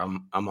 this year.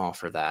 I'm all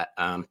for that.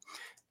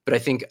 But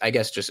I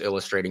guess just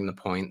illustrating the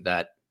point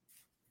that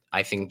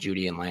I think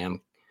Jeudy and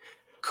Lamb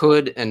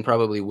could and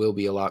probably will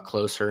be a lot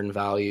closer in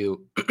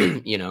value,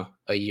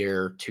 a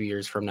year, 2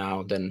 years from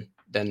now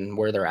than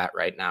where they're at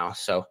right now.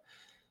 So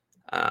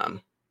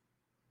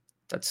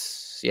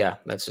that's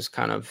just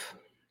kind of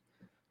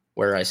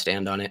where I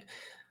stand on it.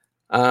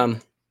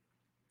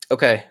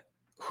 Okay.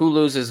 Who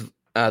loses?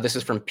 This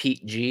is from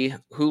Pete G.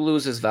 Who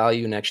loses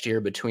value next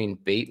year between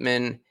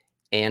Bateman,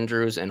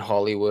 Andrews, and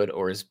Hollywood,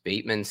 or is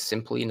Bateman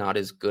simply not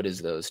as good as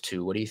those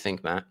two? What do you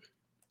think, Matt?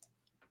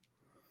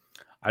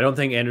 I don't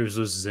think Andrews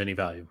loses any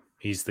value.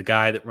 He's the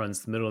guy that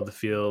runs the middle of the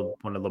field,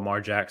 one of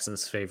Lamar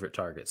Jackson's favorite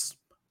targets.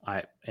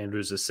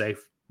 Andrews is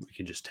safe. We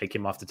can just take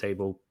him off the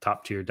table.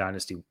 Top tier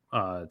dynasty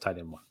tight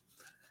end 1.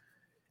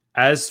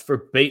 As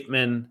for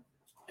Bateman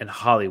and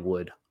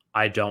Hollywood,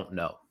 I don't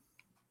know.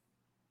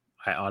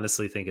 I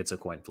honestly think it's a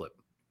coin flip.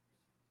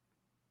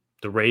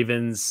 The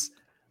Ravens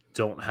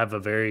don't have a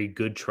very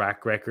good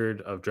track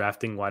record of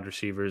drafting wide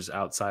receivers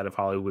outside of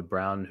Hollywood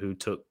Brown, who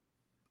took,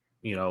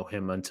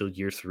 him until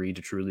year 3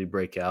 to truly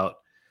break out.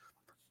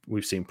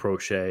 We've seen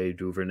Prochet,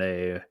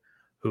 Duvernay,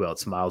 who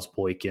else? Miles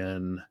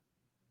Boykin.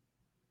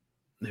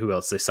 Who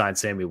else? They signed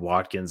Sammy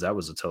Watkins. That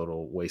was a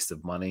total waste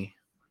of money.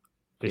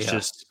 It's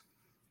just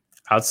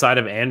outside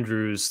of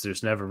Andrews,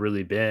 there's never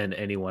really been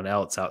anyone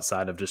else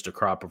outside of just a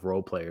crop of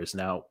role players.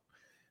 Now,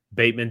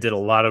 Bateman did a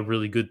lot of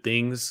really good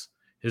things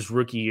his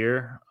rookie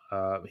year.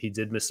 He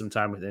did miss some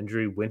time with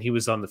injury. When he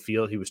was on the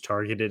field, he was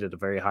targeted at a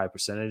very high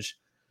percentage.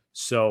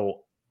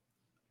 So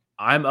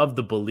I'm of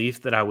the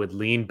belief that I would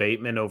lean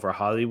Bateman over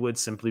Hollywood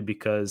simply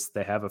because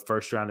they have a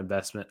first-round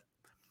investment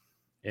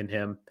in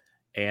him.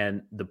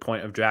 And the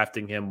point of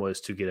drafting him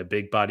was to get a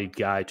big-bodied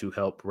guy to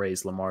help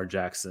raise Lamar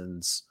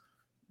Jackson's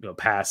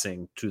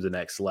passing to the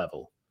next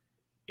level.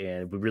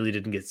 And we really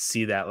didn't get to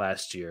see that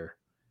last year,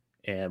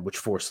 and which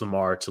forced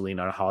Lamar to lean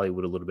on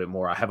Hollywood a little bit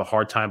more. I have a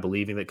hard time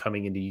believing that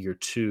coming into year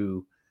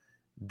 2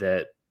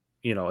 that,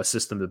 a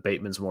system that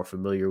Bateman's more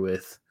familiar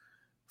with,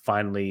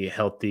 finally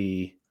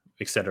healthy,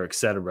 et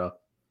cetera,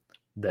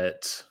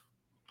 that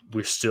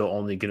we're still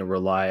only going to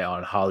rely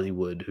on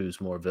Hollywood,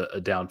 who's more of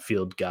a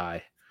downfield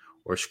guy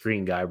or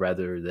screen guy,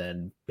 rather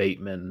than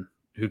Bateman,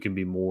 who can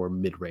be more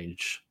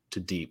mid-range to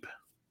deep,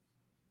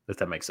 if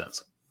that makes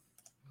sense.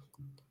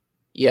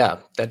 Yeah,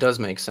 that does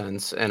make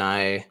sense. And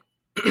I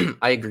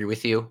I agree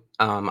with you.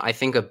 I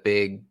think a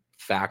big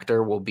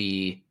factor will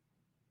be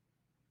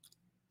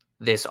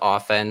this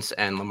offense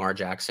and Lamar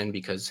Jackson,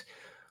 because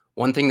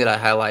one thing that I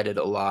highlighted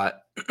a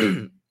lot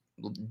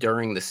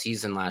during the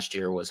season last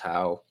year was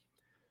how,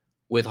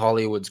 with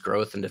Hollywood's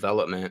growth and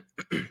development,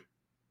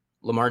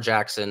 Lamar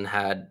Jackson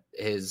had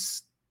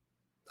his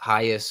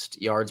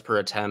highest yards per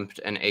attempt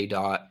and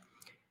ADOT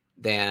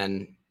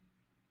than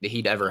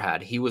he'd ever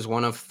had. He was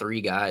one of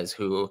 3 guys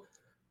who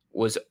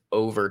was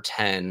over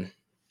 10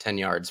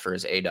 yards for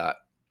his ADOT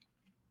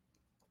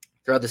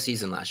throughout the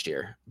season last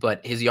year.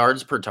 But his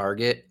yards per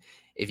target,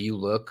 if you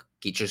look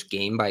just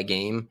game by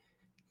game,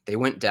 they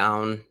went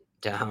down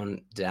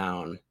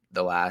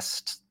the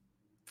last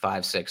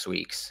 5-6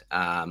 weeks.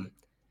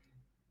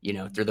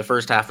 Through the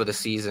first half of the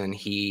season,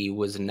 he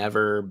was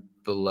never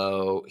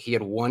below. He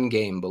had 1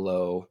 game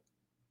below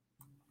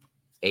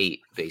 8,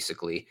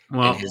 basically.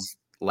 Well, and his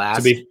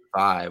last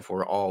 5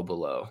 were all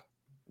below.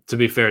 To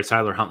be fair,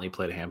 Tyler Huntley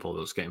played a handful of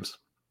those games.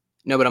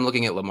 No, but I'm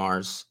looking at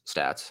Lamar's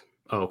stats.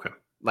 Oh, okay.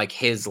 Like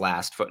his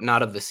last foot,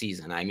 not of the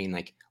season. I mean,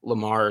 like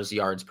Lamar's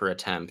yards per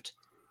attempt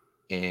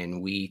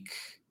in week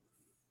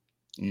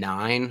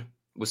 9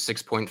 was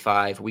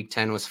 6.5. Week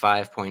 10 was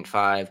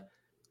 5.5.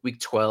 Week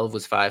 12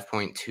 was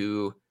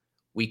 5.2.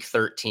 Week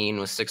 13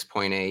 was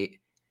 6.8.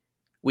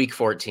 Week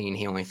 14,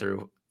 he only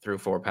threw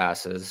 4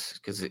 passes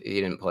because he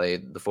didn't play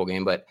the full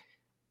game, but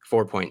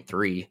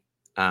 4.3.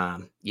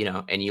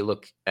 And you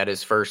look at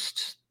his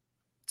first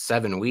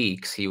 7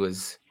 weeks, he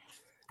was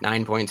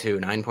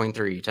 9.2, 9.3,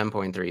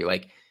 10.3.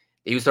 Like,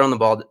 he was throwing the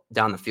ball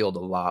down the field a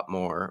lot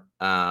more,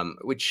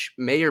 which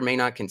may or may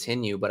not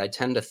continue. But I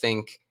tend to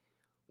think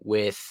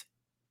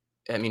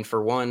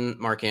for one,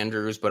 Mark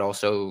Andrews, but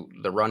also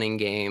the running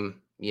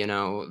game,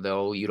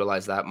 they'll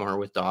utilize that more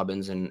with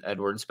Dobbins and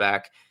Edwards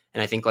back.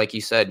 And I think, like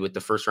you said, with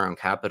the first round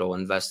capital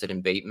invested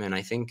in Bateman,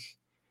 I think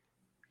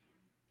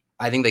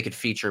they could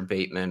feature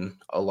Bateman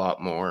a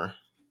lot more.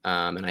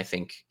 And I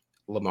think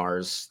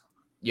Lamar's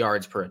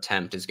yards per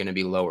attempt is going to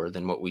be lower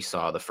than what we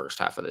saw the first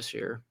half of this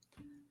year.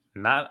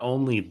 Not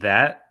only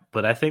that,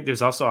 but I think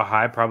there's also a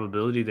high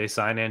probability they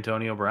sign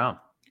Antonio Brown.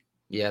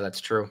 Yeah, that's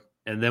true.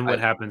 And then what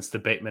happens to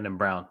Bateman and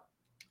Brown?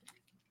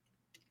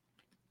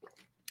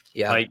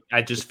 Yeah.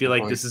 I just feel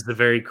like this is the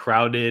very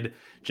crowded.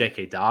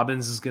 J.K.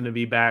 Dobbins is going to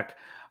be back.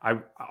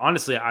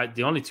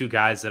 The only 2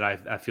 guys that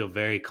I feel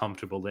very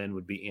comfortable in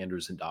would be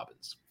Andrews and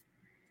Dobbins.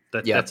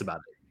 That's about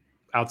it.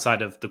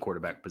 Outside of the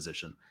quarterback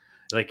position.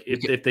 Like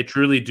if they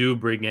truly do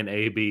bring in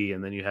AB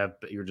and then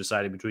you're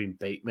deciding between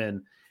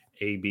Bateman,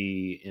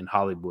 AB, and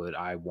Hollywood,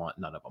 I want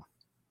none of them.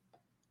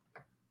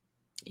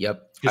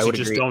 Yep. Because you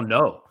just don't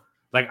know.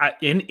 Like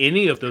in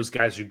any of those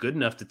guys are good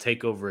enough to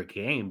take over a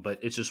game, but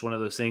it's just one of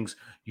those things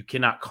you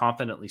cannot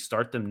confidently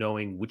start them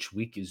knowing which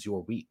week is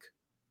your week.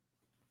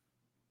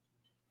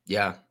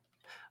 Yeah.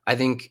 I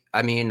think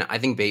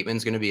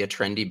Bateman's going to be a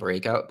trendy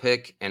breakout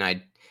pick, and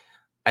I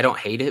don't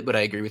hate it, but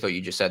I agree with what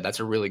you just said. That's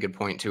a really good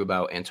point too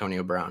about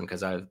Antonio Brown,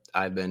 because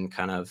I've been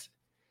kind of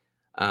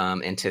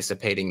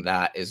anticipating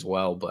that as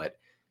well. But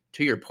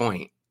to your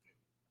point,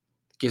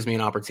 it gives me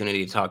an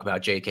opportunity to talk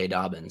about J.K.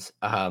 Dobbins.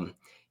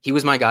 He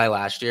was my guy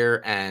last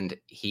year, and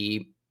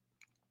he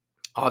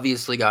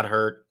obviously got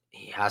hurt.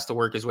 He has to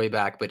work his way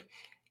back, but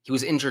he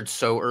was injured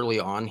so early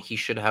on. He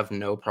should have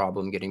no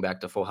problem getting back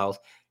to full health.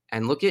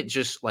 And look at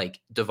just like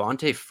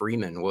Devontae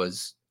Freeman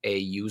was a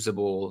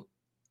usable,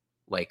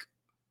 like,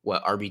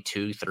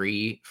 RB2,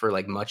 3 for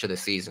like much of the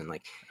season.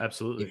 Like,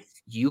 absolutely,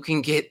 if you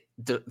can get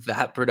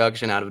that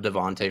production out of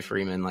Devontae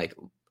Freeman, like,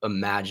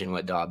 imagine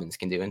what Dobbins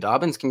can do. And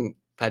Dobbins can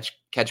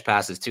catch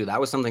passes too. That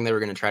was something they were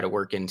going to try to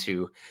work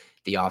into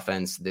the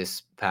offense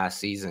this past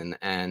season.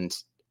 And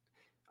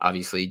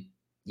obviously,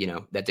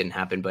 that didn't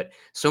happen. But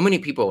so many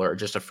people are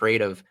just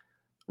afraid of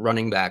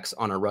running backs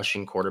on a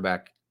rushing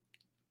quarterback,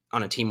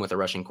 on a team with a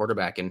rushing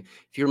quarterback. And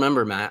if you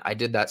remember, Matt, I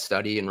did that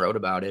study and wrote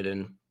about it.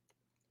 And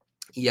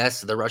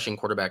yes, the rushing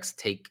quarterbacks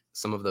take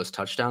some of those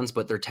touchdowns,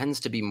 but there tends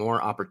to be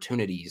more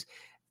opportunities.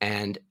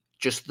 And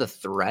just the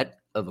threat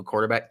of a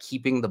quarterback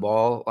keeping the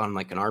ball on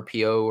like an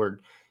RPO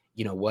or,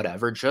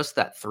 whatever, just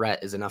that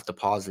threat is enough to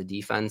pause the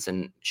defense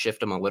and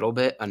shift them a little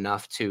bit,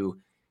 enough to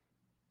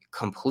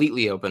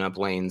completely open up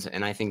lanes.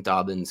 And I think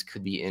Dobbins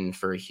could be in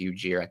for a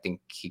huge year. I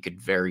think he could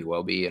very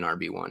well be an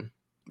RB1.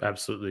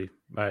 Absolutely.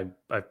 I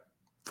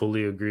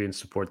fully agree and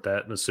support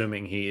that. And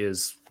assuming he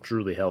is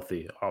truly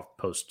healthy off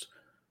post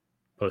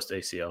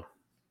ACL.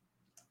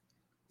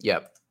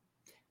 Yep.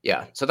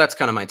 Yeah. So that's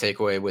kind of my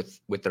takeaway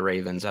with the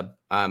Ravens.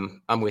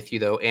 I'm with you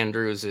though.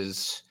 Andrews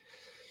is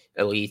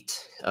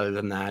elite. Other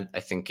than that, I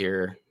think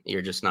you're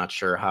just not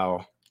sure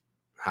how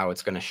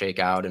it's going to shake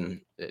out.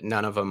 And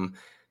none of them,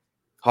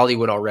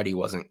 Hollywood already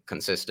wasn't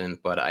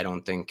consistent, but I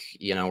don't think,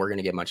 we're going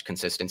to get much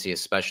consistency,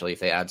 especially if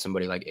they add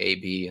somebody like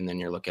AB. And then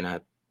you're looking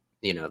at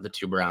the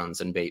two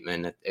Browns and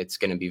Bateman, it's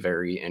going to be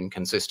very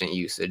inconsistent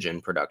usage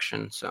and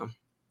production. So,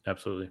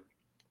 absolutely.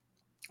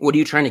 What are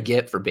you trying to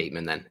get for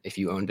Bateman then, if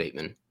you own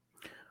Bateman?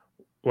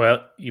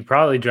 Well, you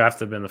probably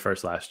drafted him in the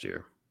first last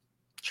year.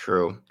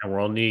 True. And we're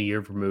only a year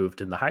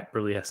removed, and the hype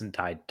really hasn't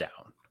died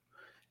down.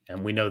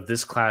 And we know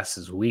this class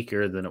is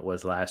weaker than it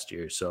was last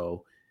year.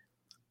 So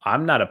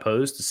I'm not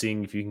opposed to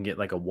seeing if you can get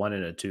like a 1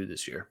 and a 2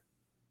 this year.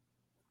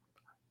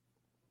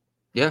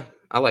 Yeah,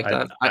 I like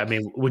that. I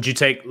mean, would you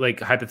take, like,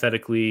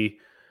 hypothetically,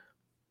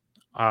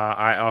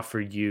 I offer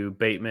you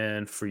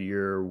Bateman for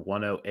your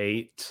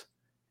 108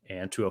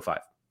 and 205?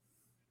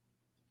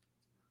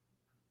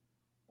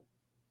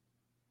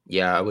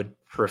 Yeah, I would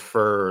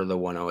prefer the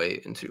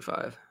 108 and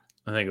 25.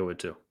 I think I would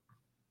too.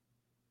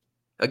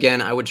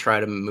 Again, I would try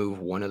to move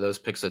one of those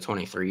picks to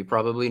 23,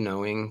 probably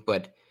knowing,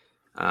 but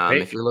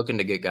if you're looking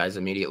to get guys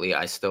immediately,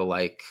 I still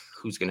like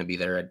who's going to be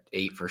there at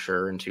 8 for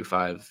sure and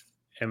 25.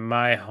 In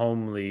my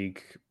home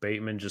league,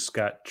 Bateman just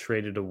got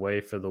traded away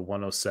for the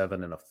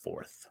 107 and a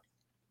 4th.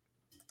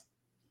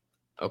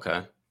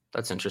 Okay,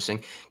 that's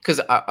interesting. Because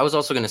I was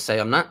also going to say,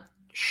 I'm not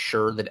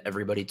sure that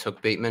everybody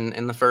took Bateman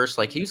in the first.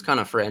 Like, he was kind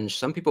of fringe.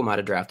 Some people might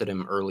have drafted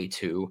him early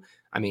too.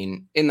 I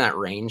mean, in that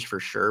range for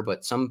sure,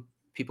 but some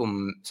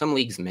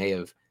leagues may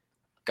have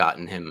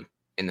gotten him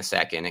in the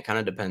second. It kind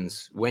of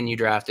depends when you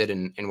drafted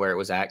and where it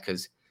was at,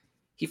 because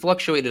he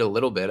fluctuated a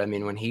little bit. I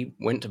mean, when he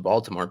went to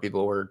Baltimore,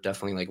 people were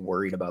definitely like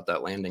worried about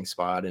that landing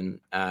spot. And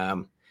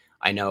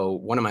I know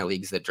one of my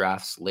leagues that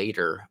drafts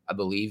later, I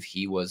believe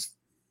he was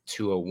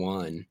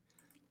 201.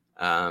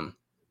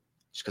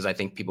 Just because I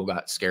think people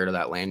got scared of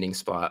that landing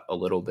spot a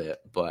little bit.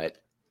 But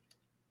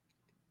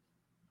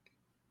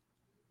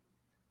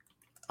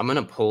I'm going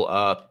to pull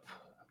up.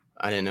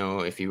 I didn't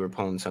know if you were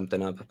pulling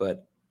something up,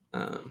 but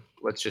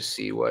let's just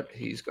see what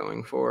he's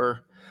going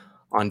for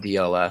on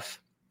DLF.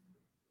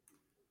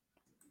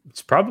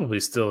 It's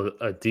probably still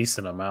a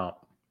decent amount.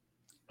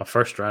 A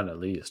first round at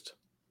least.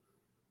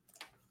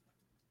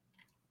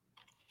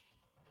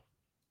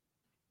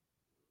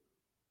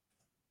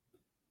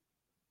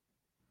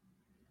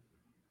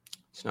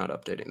 It's not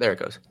updating. There it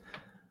goes.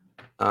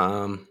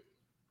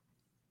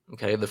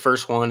 Okay, the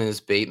first one is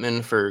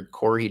Bateman for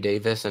Corey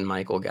Davis and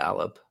Michael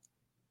Gallup.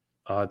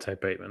 I'll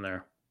take Bateman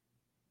there.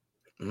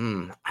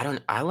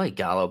 I like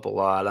Gallup a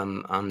lot.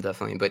 I'm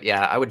definitely, but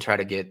yeah, I would try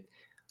to get.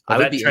 I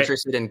would be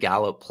interested in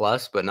Gallup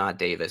plus, but not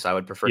Davis. I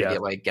would prefer to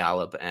get like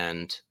Gallup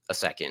and a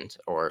second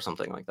or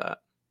something like that.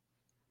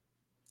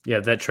 Yeah,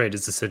 that trade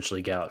is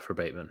essentially Gallup for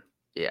Bateman.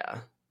 Yeah.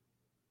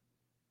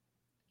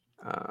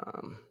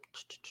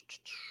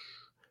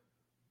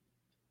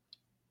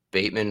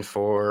 Bateman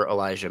for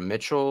Elijah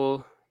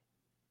Mitchell.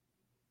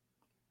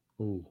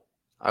 Ooh,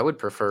 I would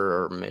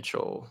prefer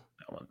Mitchell.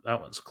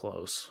 That one's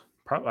close.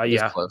 Probably,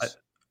 yeah. Close.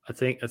 I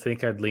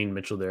think I'd lean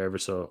Mitchell there ever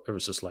so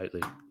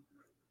slightly.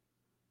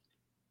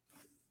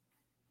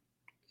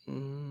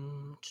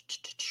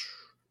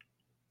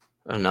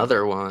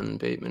 Another one,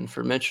 Bateman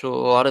for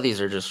Mitchell. A lot of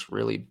these are just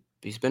really.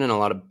 He's been in a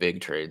lot of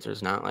big trades.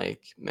 There's not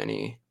like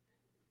many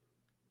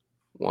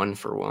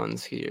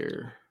 1-for-1s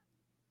here.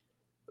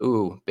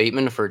 Ooh,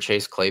 Bateman for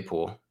Chase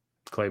Claypool.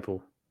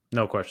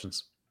 No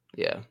questions.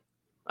 Yeah,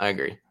 I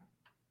agree.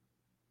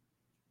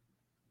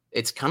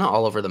 It's kind of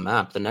all over the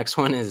map. The next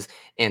one is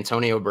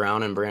Antonio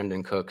Brown and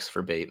Brandon Cooks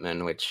for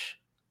Bateman, which,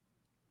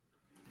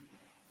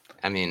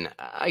 I mean,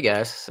 I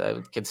guess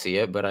I could see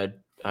it, but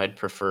I'd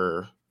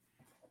prefer.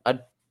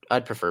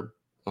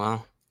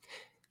 Well,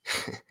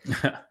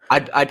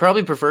 I'd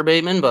probably prefer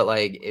Bateman, but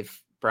like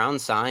if Brown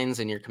signs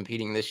and you're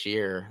competing this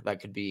year,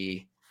 that could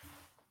be.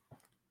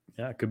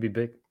 Yeah, it could be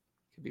big.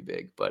 Could be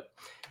big, but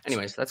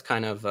anyways, that's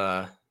kind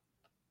of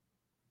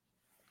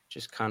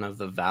just kind of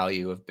the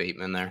value of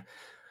Bateman there.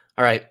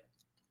 All right,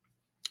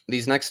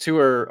 these next two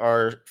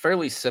are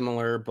fairly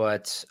similar,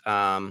 but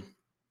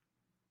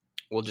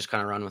we'll just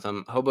kind of run with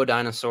them. Hobo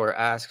Dinosaur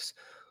asks,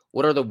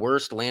 what are the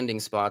worst landing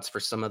spots for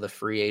some of the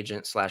free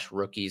agent /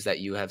 rookies that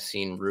you have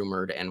seen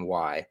rumored and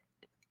why?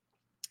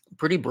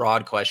 Pretty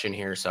broad question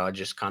here, so I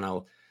just kind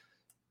of,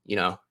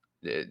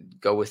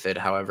 go with it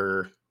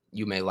however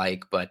you may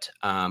like. But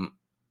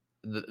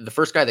the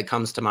first guy that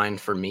comes to mind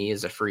for me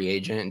is a free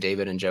agent,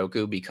 David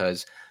Njoku,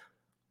 because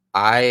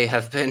I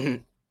have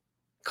been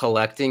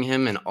collecting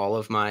him in all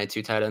of my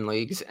 2 tight end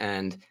leagues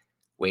and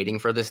waiting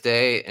for this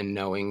day and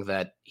knowing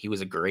that he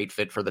was a great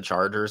fit for the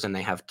Chargers and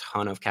they have a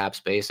ton of cap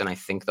space and I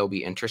think they'll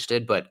be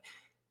interested. But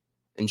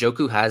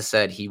Njoku has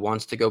said he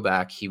wants to go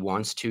back. He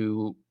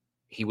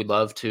would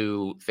love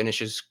to finish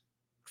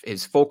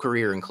his full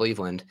career in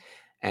Cleveland.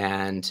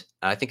 And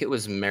I think it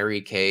was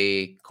Mary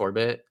Kay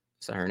Corbett,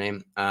 is that her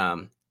name?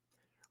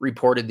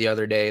 Reported the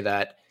other day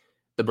that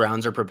the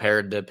Browns are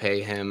prepared to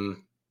pay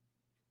him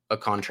a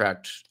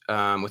contract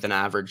with an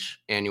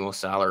average annual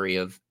salary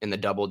of in the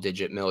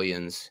double-digit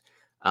millions,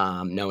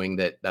 knowing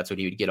that that's what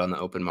he would get on the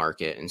open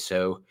market. And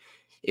so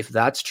if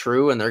that's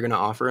true and they're going to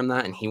offer him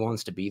that and he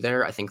wants to be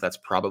there, I think that's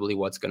probably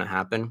what's going to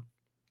happen.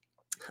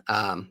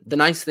 The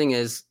nice thing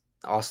is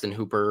Austin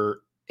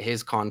Hooper,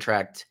 his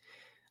contract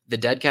the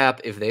dead cap,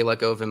 if they let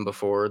go of him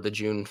before the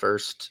June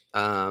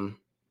 1st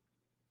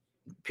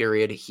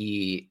period,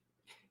 he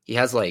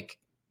has like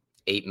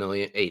 9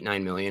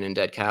 million in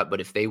dead cap.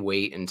 But if they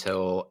wait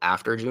until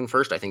after June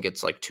 1st, I think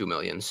it's like 2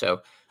 million.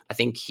 So I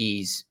think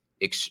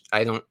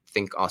I don't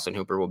think Austin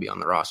Hooper will be on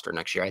the roster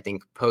next year. I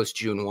think post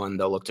June 1,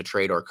 they'll look to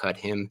trade or cut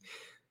him.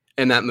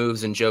 And that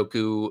moves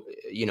Njoku.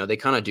 They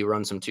kind of do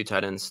run some 2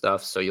 tight end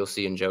stuff. So you'll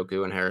see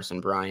Njoku and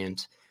Harrison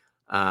Bryant.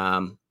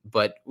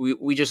 But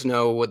we just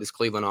know what this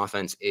Cleveland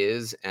offense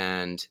is.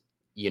 And,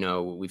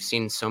 we've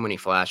seen so many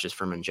flashes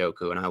from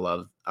Njoku, and I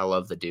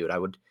love the dude. I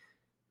would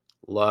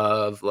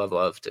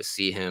love to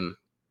see him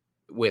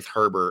with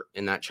Herbert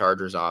in that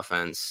Chargers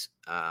offense.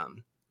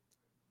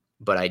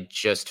 But I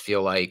just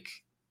feel like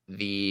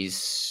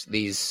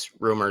these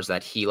rumors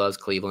that he loves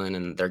Cleveland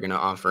and they're going to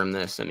offer him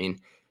this. I mean,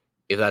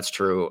 if that's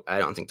true, I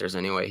don't think there's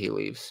any way he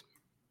leaves.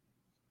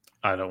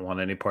 I don't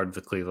want any part of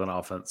the Cleveland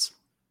offense.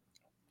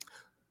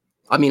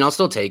 I mean, I'll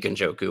still take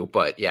Njoku,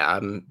 but yeah,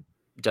 I'm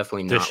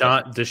definitely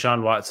not.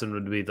 Deshaun Watson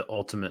would be the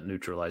ultimate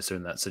neutralizer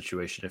in that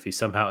situation. If he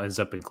somehow ends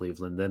up in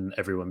Cleveland, then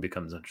everyone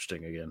becomes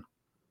interesting again.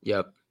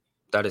 Yep,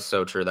 that is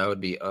so true. That would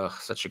be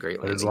such a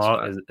great landing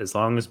spot. As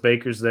long as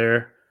Baker's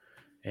there,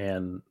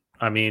 and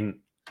I mean,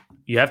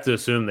 you have to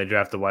assume they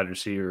draft a wide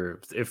receiver.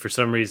 If for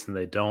some reason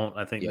they don't,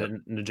 I think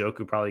that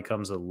Njoku probably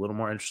comes a little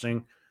more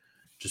interesting,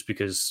 just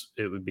because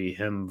it would be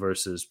him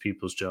versus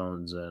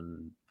Peoples-Jones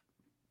and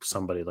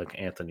somebody like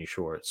Anthony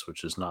Schwartz,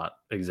 which is not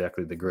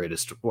exactly the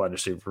greatest wide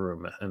receiver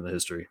room in the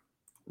history.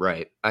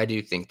 Right. I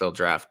do think they'll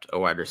draft a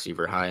wide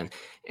receiver high.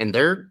 And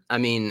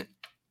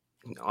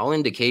all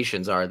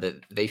indications are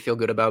that they feel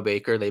good about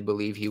Baker. They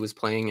believe he was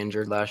playing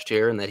injured last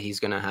year and that he's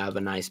going to have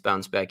a nice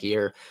bounce back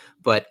year.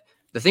 But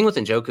the thing with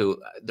Njoku,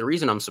 the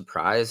reason I'm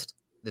surprised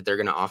that they're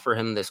going to offer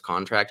him this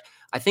contract,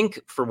 I think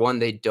for one,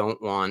 they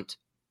don't want,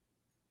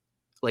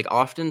 like,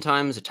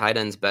 oftentimes a tight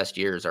end's best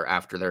years are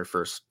after their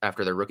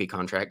rookie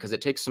contract, because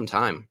it takes some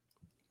time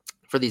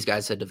for these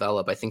guys to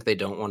develop. I think they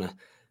don't want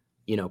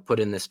to, put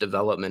in this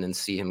development and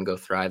see him go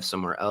thrive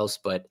somewhere else.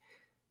 But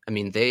I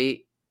mean,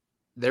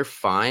 they're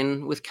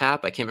fine with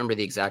cap. I can't remember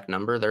the exact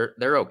number.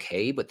 They're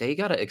okay, but they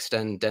got to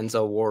extend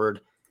Denzel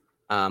Ward.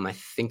 I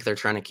think they're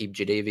trying to keep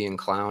Jadeveon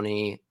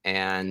Clowney,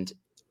 and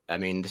I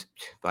mean,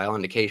 by all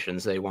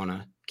indications, they want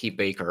to keep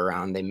Baker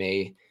around. They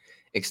may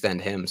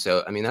extend him.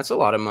 So, I mean, that's a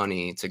lot of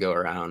money to go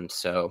around.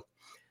 So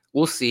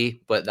we'll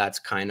see, but that's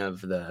kind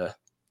of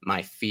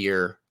my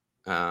fear.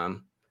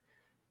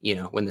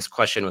 When this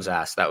question was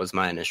asked, that was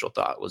my initial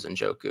thought, was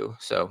Njoku.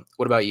 So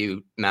what about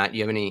you, Matt? Do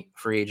you have any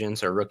free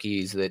agents or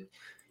rookies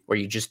where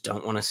you just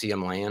don't want to see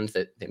them land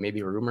that may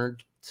be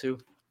rumored to?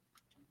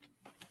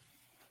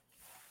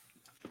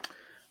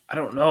 I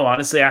don't know.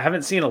 Honestly, I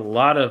haven't seen a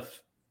lot of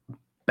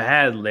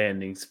bad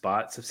landing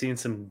spots. I've seen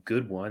some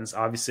good ones.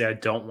 Obviously, I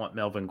don't want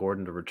Melvin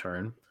Gordon to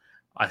return.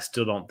 I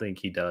still don't think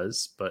he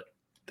does, but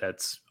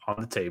that's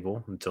on the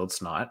table until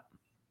it's not.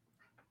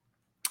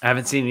 I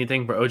haven't seen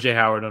anything for OJ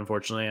Howard,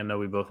 unfortunately. I know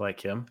we both like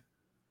him.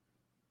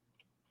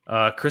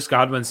 Chris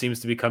Godwin seems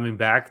to be coming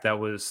back. That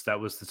was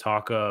the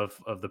talk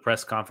of the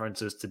press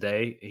conferences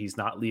today. He's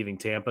not leaving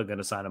Tampa, going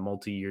to sign a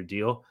multi-year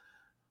deal.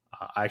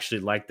 I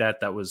actually like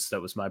that. That was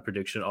my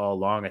prediction all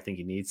along. I think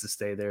he needs to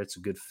stay there. It's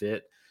a good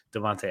fit.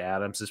 Devontae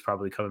Adams is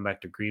probably coming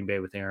back to Green Bay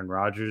with Aaron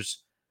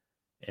Rodgers.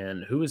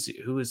 And who is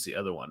the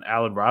other one?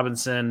 Allen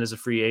Robinson is a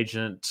free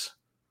agent.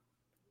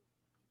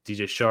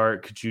 DJ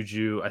Shark,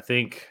 Juju, I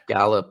think.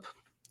 Gallup,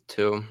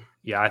 too.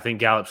 Yeah, I think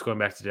Gallup's going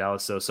back to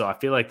Dallas. So I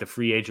feel like the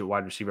free agent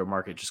wide receiver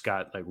market just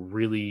got like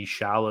really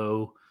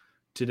shallow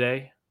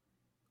today.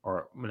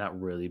 Or not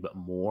really, but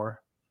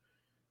more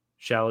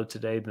shallow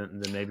today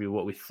than maybe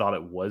what we thought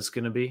it was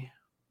going to be.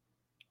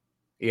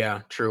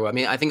 Yeah, true. I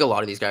mean, I think a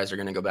lot of these guys are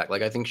going to go back.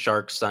 Like, I think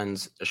Shark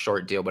signs a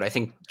short deal, but I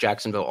think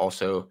Jacksonville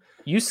also.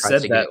 You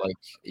said that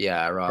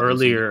Robinson.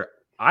 Earlier.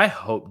 I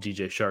hope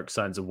DJ Shark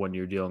signs a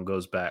 1-year deal and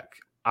goes back.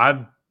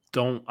 I'm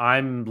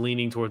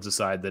leaning towards the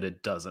side that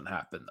it doesn't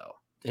happen, though.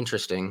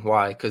 Interesting.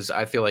 Why? Because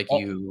I feel like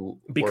you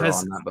were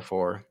on that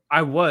before.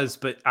 I was,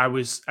 but I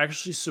was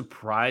actually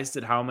surprised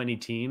at how many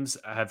teams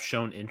have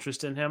shown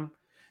interest in him.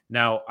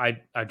 Now,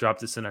 I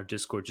dropped this in our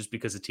Discord. Just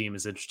because a team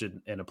is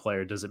interested in a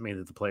player doesn't mean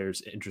that the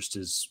player's interest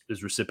is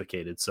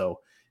reciprocated.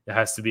 So it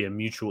has to be a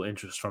mutual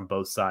interest from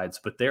both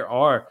sides. But there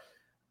are,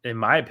 in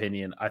my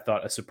opinion, I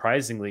thought a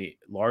surprisingly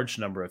large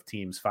number of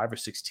teams, 5 or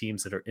 6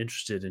 teams that are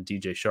interested in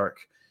DJ Shark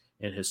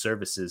and his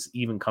services,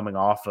 even coming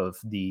off of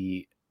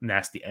the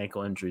nasty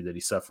ankle injury that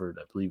he suffered,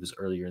 I believe was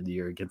earlier in the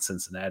year against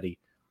Cincinnati.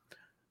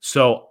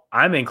 So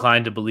I'm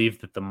inclined to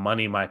believe that the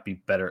money might be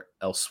better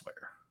elsewhere.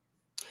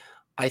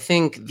 I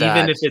think that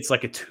even if it's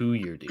like a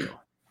 2-year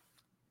deal.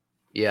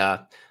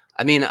 Yeah.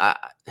 I mean,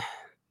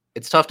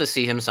 it's tough to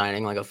see him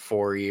signing like a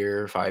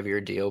 4-year,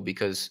 5-year deal,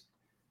 because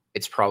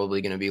it's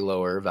probably going to be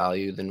lower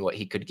value than what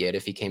he could get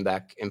if he came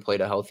back and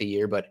played a healthy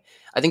year. But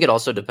I think it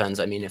also depends.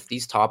 I mean, if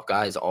these top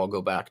guys all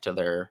go back to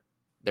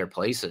their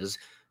places,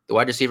 the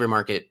wide receiver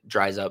market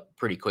dries up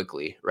pretty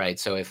quickly, right?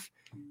 So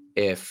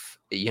if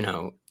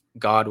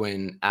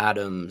Godwin,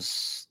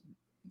 Adams,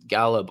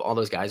 Gallup, all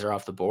those guys are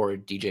off the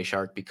board, DJ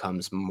Shark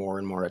becomes more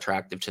and more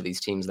attractive to these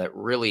teams that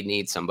really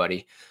need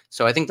somebody.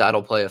 So I think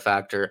that'll play a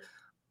factor.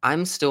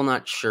 I'm still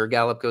not sure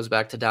Gallup goes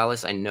back to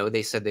Dallas. I know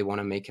they said they want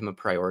to make him a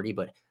priority,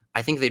 but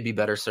I think they'd be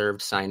better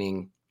served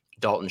signing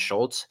Dalton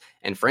Schultz.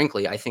 And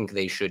frankly, I think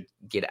they should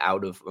get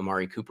out of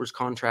Amari Cooper's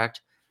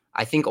contract.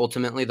 I think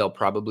ultimately they'll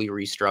probably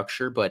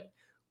restructure, but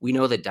we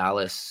know that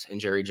Dallas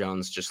and Jerry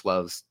Jones just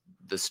loves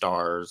the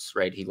stars,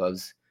 right? He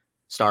loves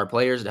star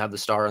players to have the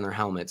star on their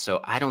helmet.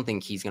 So I don't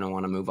think he's going to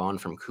want to move on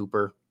from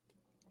Cooper.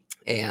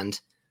 And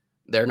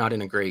they're not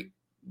in a great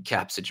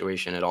cap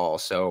situation at all.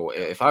 So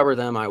if I were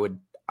them, I would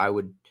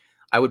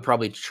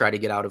probably try to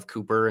get out of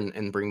Cooper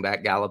and bring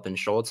back Gallup and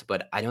Schultz,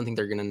 but I don't think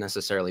they're going to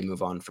necessarily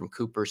move on from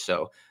Cooper.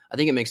 So I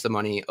think it makes the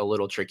money a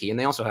little tricky. And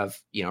they also have,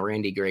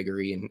 Randy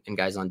Gregory and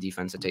guys on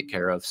defense to take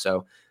care of.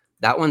 So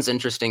that one's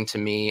interesting to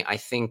me. I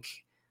think,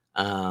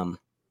 I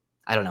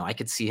don't know. I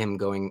could see him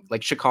going,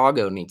 like,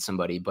 Chicago needs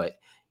somebody, but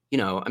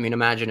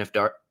imagine if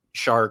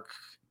Shark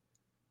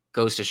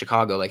goes to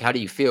Chicago, like, how do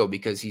you feel?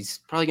 Because he's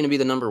probably going to be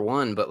the number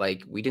one, but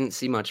like, we didn't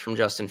see much from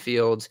Justin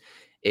Fields.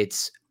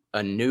 It's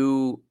a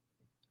new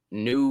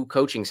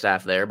coaching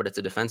staff there, but it's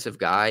a defensive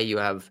guy. You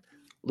have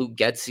Luke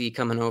Getsy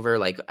coming over.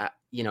 Like,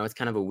 it's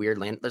kind of a weird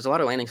land. There's a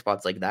lot of landing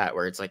spots like that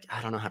where it's like,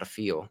 I don't know how to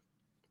feel.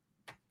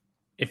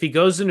 If he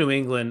goes to New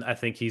England, I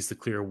think he's the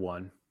clear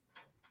one.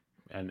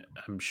 And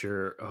I'm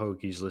sure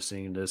Hoagie's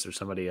listening to this or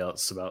somebody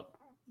else about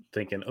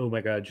thinking, oh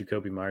my God,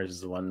 Jacoby Myers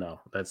is the one. No,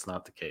 that's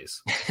not the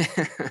case.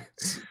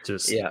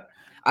 Yeah.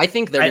 I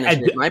think they're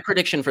going to my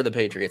prediction for the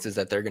Patriots is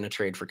that they're going to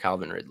trade for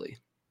Calvin Ridley.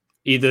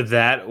 Either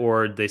that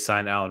or they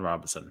sign Allen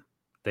Robinson.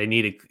 They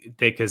need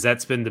because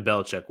that's been the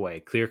Belichick way.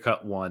 Clear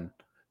cut one.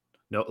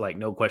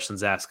 No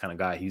questions asked kind of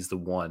guy. He's the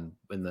one,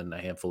 and then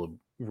a handful of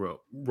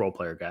role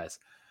player guys.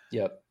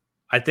 Yep.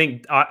 I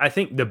think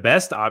the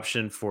best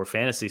option for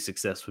fantasy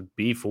success would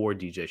be for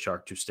DJ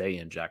Shark to stay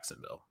in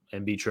Jacksonville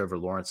and be Trevor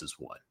Lawrence's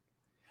one.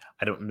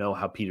 I don't know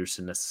how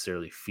Peterson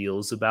necessarily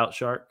feels about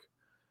Shark,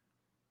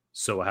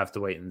 so I have to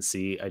wait and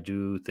see. I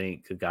do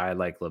think a guy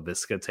like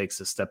Laviska takes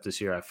a step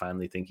this year. I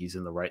finally think he's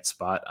in the right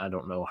spot. I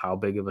don't know how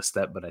big of a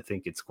step, but I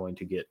think it's going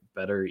to get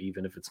better,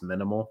 even if it's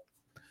minimal.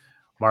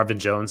 Marvin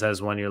Jones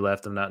has 1 year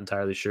left. I'm not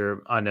entirely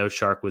sure. I know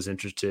Shark was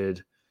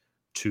interested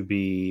to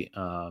be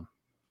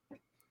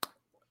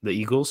the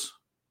Eagles.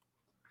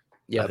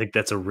 Yeah, I think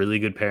that's a really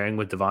good pairing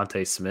with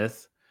Devontae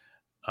Smith.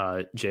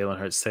 Jalen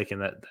Hurts taking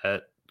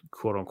that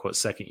quote unquote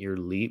second year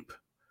leap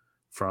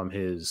from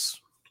his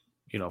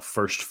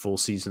first full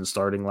season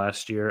starting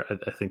last year.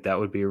 I think that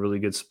would be a really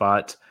good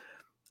spot.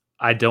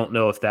 I don't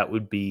know if that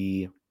would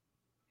be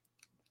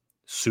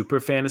super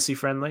fantasy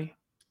friendly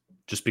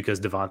just because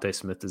Devontae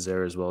Smith is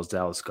there as well as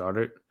Dallas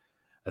Goedert.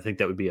 I think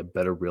that would be a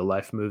better real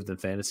life move than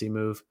fantasy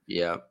move.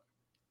 Yeah.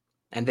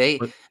 And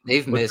they've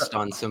missed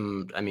on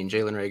some.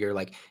 Jalen Reagor,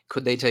 like,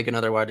 could they take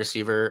another wide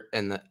receiver?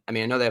 And I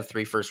know they have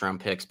 3 first-round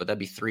picks, but that'd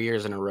be 3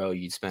 years in a row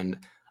you'd spend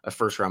a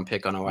first-round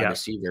pick on a wide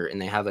receiver,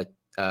 and they have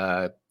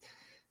a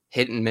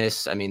hit and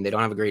miss. They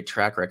don't have a great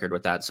track record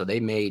with that, so they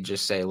may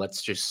just say,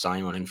 let's just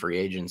sign one in free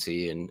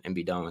agency and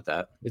be done with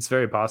that. It's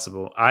very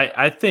possible.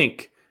 I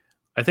think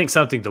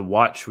something to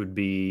watch would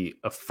be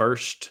a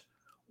first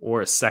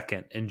or a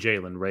second in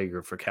Jalen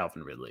Reagor for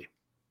Calvin Ridley.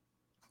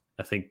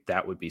 I think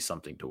that would be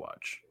something to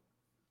watch.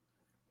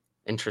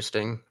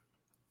 Interesting.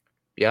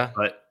 Yeah.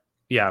 But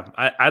yeah,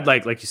 I'd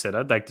like you said,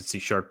 I'd like to see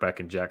Shark back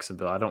in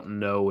Jacksonville. I don't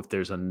know if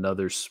there's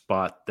another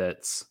spot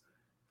that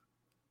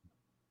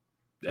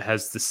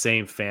has the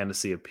same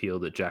fantasy appeal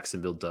that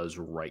Jacksonville does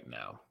right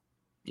now.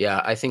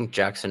 Yeah, I think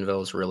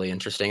Jacksonville is really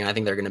interesting. I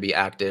think they're going to be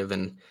active,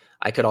 and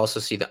I could also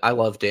see that. I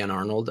love Dan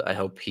Arnold. I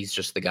hope he's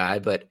just the guy,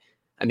 but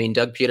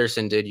Doug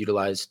Peterson did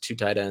utilize 2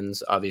 tight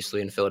ends, obviously,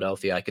 in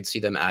Philadelphia. I could see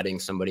them adding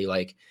somebody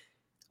like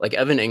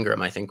Evan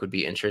Ingram, I think, would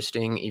be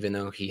interesting, even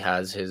though he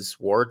has his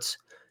warts,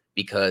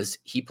 because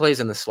he plays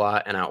in the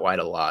slot and out wide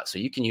a lot. So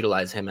you can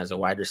utilize him as a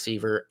wide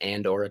receiver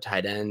and or a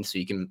tight end. So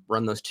you can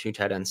run those 2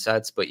 tight end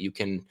sets, but you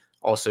can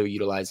also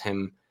utilize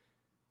him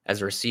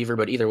as a receiver.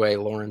 But either way,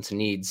 Lawrence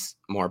needs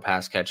more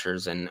pass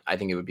catchers, and I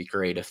think it would be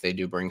great if they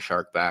do bring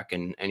Shark back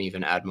and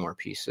even add more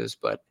pieces.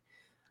 But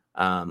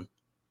there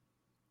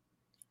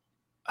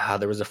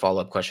was a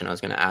follow-up question I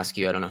was going to ask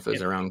you. I don't know if it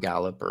was around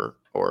Gallup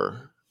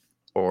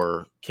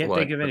or can't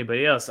think of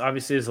anybody else.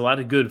 Obviously, there's a lot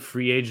of good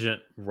free agent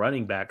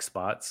running back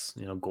spots.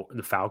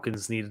 The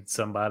Falcons needed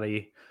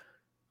somebody.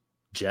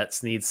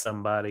 Jets need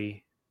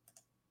somebody.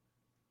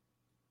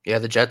 Yeah,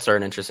 the Jets are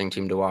an interesting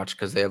team to watch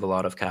because they have a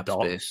lot of cap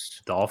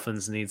space.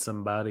 Dolphins need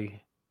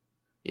somebody.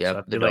 Yeah,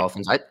 so the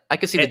Dolphins. I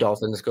could see the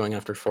Dolphins going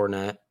after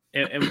Fournette.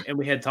 And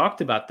we had talked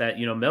about that.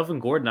 Melvin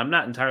Gordon, I'm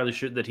not entirely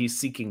sure that he's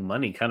seeking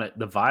money. Kind of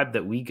the vibe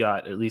that we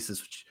got, at least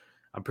is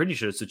I'm pretty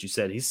sure it's what you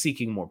said. He's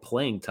seeking more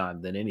playing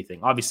time than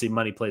anything. Obviously,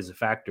 money plays a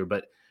factor,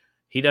 but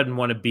he doesn't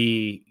want to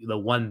be the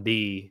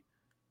 1B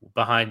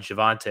behind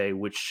Javonte,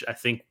 which I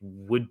think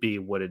would be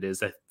what it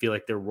is. I feel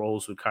like their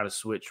roles would kind of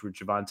switch where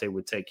Javonte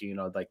would take,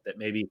 like that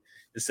maybe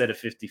instead of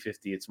 50-50,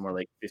 it's more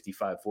like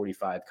 55-45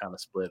 kind of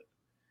split.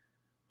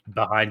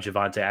 behind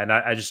Javante, and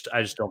I just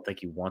don't think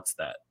he wants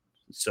that.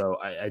 So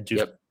I do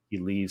think Yep. he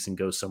leaves and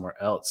goes somewhere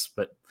else.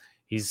 But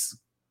he's,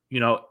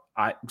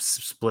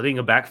 splitting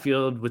a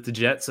backfield with the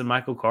Jets and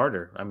Michael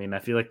Carter. I mean, I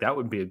feel like that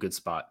would be a good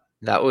spot.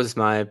 That was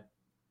my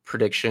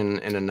prediction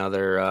in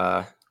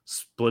another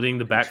Splitting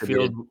the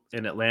backfield contributed.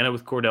 in Atlanta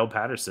with Cordell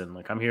Patterson.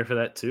 Like, I'm here for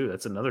that too.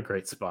 That's another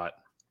great spot.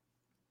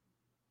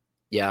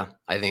 Yeah,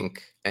 I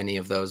think any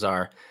of those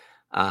are.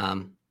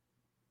 I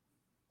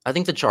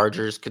think the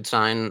Chargers could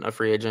sign a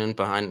free agent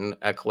behind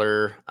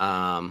Eckler.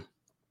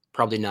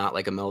 Probably not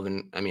like a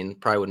Melvin. I mean,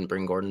 probably wouldn't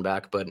bring Gordon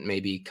back, but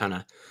maybe kind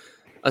of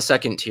a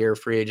second tier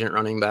free agent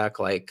running back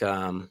like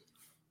I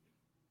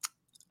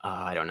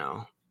don't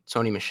know,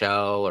 Sony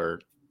Michel,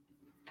 or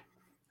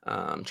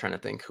I'm trying to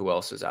think who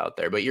else is out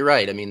there. But you're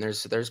right. I mean,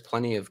 there's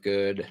plenty of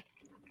good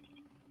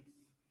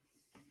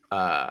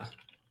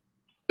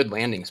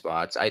landing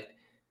spots. I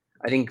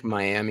think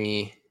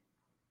Miami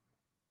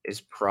is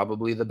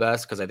probably the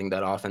best because I think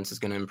that offense is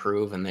going to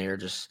improve, and they're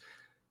just.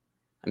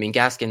 I mean,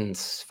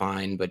 Gaskin's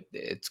fine, but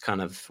it's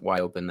kind of wide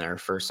open there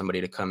for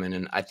somebody to come in.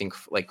 And I think,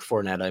 like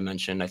Fournette, I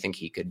mentioned, I think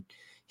he could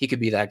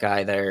be that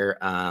guy there.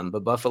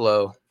 But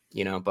Buffalo,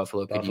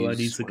 Buffalo could Buffalo use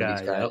needs a one of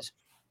these guy. Yep. guys.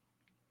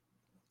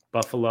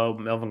 Buffalo,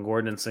 Melvin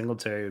Gordon, and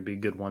Singletary would be a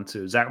good one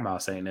too. Zach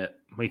Moss ain't it.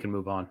 We can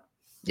move on.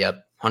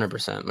 Yep,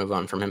 100%. Move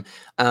on from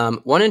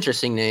him. One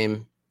interesting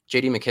name,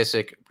 J.D.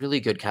 McKissic, really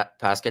good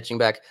pass catching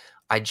back.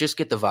 I just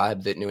get the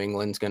vibe that New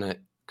England's gonna,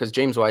 because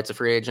James White's a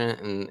free agent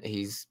and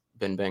he's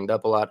been banged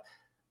up a lot.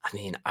 I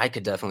mean, I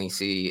could definitely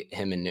see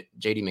him and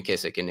J.D.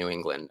 McKissic in New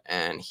England,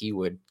 and he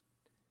would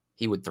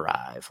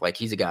thrive. Like,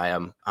 he's a guy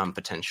I'm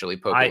potentially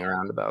poking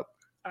around about.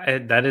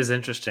 That is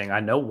interesting. I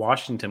know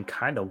Washington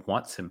kind of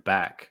wants him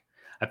back.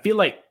 I feel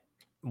like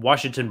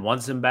Washington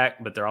wants him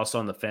back, but they're also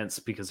on the fence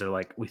because they're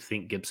like, we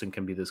think Gibson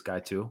can be this guy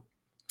too.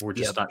 We're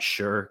just not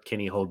sure. Can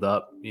he hold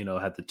up?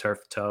 Had the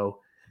turf toe,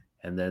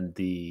 and then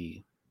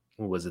the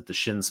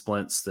shin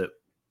splints that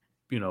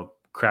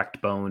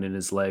cracked bone in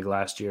his leg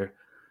last year.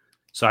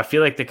 So I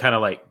feel like they kind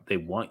of like they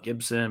want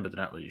Gibson, but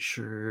they're not really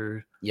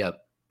sure. Yep.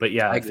 But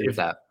yeah, I agree with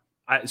that.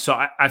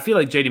 I feel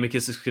like J.D.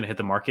 McKissic's going to hit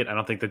the market. I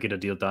don't think they'll get a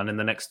deal done in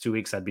the next 2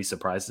 weeks. I'd be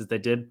surprised if they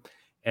did.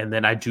 And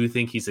then I do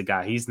think he's a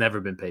guy. He's never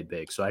been paid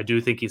big, so I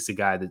do think he's the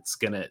guy that's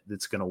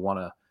gonna want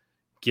to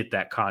get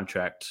that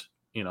contract.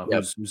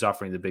 Who's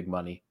offering the big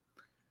money,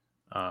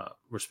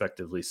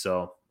 respectively.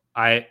 So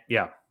I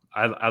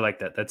like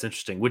that. That's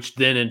interesting. Which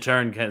then in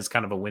turn is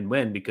kind of a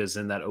win-win because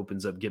then that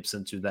opens up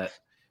Gibson to that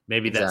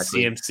maybe that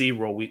CMC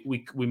role.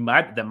 We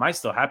might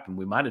still happen.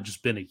 We might have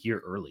just been a year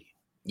early.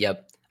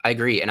 Yep, I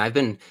agree. And I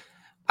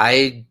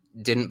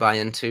didn't buy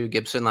into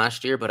Gibson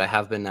last year, but I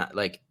have been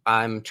like,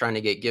 I'm trying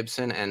to get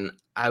Gibson, and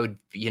I would,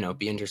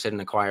 be interested in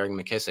acquiring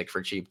McKissic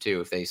for cheap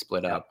too if they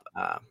split up.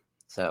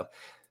 So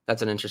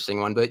that's an interesting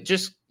one, but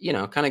just,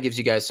 kind of gives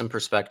you guys some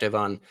perspective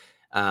on,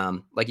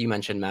 like you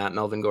mentioned, Matt,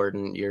 Melvin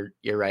Gordon,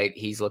 you're right.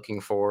 He's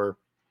looking for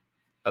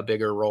a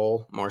bigger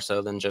role more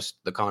so than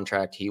just the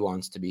contract. He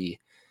wants to be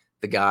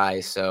the guy.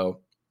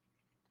 So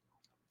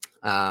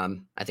I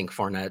think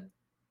Fournette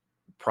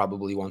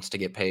probably wants to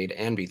get paid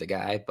and be the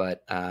guy,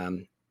 but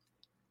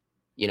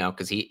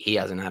because he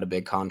hasn't had a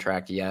big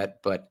contract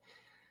yet, but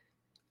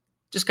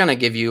just kind of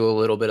give you a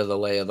little bit of the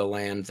lay of the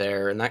land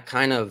there. And that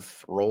kind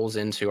of rolls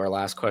into our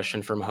last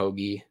question from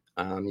Hoagie.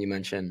 You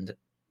mentioned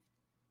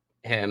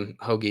him,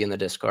 Hoagie, in the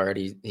Discord.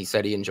 He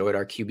said he enjoyed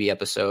our QB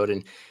episode,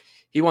 and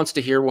he wants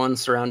to hear one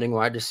surrounding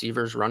wide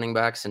receivers, running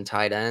backs, and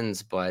tight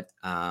ends. But,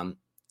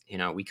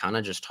 we kind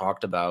of just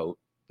talked about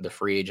the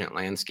free agent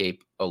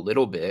landscape a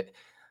little bit.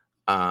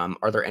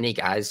 Are there any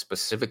guys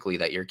specifically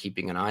that you're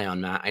keeping an eye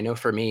on, Matt? I know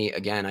for me,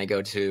 again, I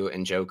go to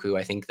Njoku.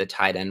 I think the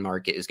tight end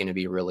market is going to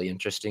be really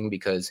interesting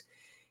because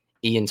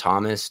Ian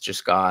Thomas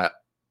just got,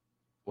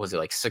 was it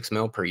like $6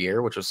 million per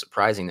year, which was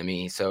surprising to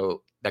me.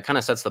 So that kind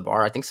of sets the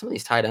bar. I think some of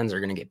these tight ends are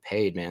going to get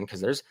paid, man,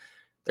 because there's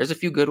a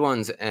few good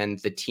ones, and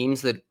the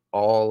teams that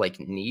all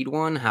like need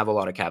one have a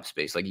lot of cap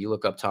space. Like, you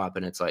look up top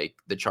and it's like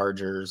the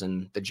Chargers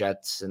and the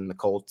Jets and the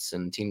Colts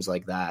and teams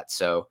like that.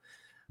 So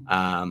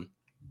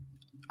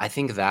I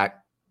think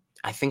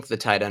the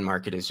tight end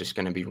market is just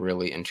going to be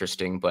really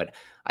interesting, but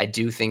I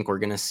do think we're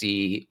going to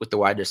see with the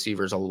wide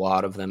receivers, a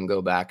lot of them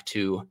go back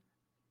to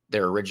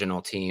their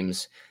original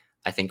teams.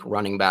 I think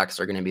running backs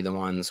are going to be the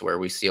ones where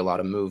we see a lot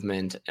of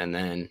movement, and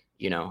then,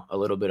 a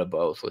little bit of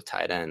both with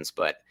tight ends.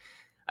 But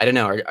I don't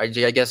know. I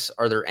guess,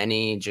 are there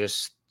any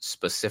just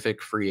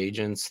specific free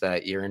agents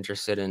that you're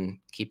interested in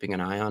keeping an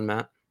eye on,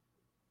 Matt?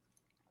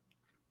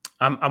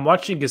 I'm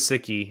watching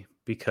Gesicki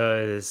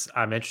because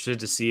I'm interested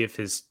to see if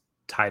his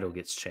title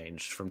gets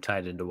changed from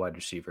tight end to wide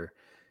receiver.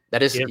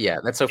 That's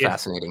so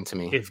fascinating to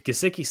me. If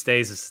Gesicki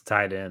stays as a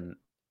tight end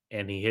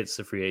and he hits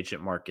the free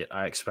agent market,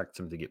 I expect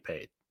him to get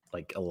paid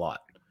like a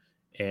lot.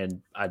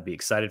 And I'd be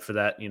excited for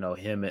that.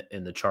 Him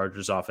in the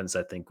Chargers offense,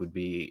 I think, would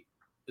be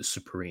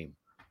supreme.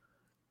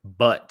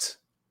 But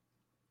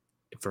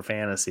for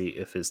fantasy,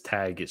 if his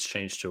tag gets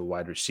changed to a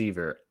wide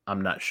receiver,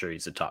 I'm not sure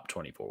he's a top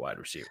 24 wide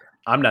receiver.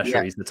 I'm not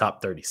sure he's the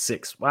top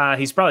 36. Well,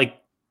 he's probably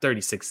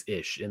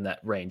 36-ish in that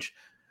range.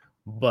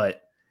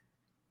 but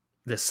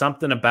there's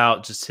something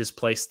about just his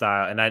play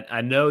style. And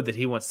I know that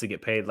he wants to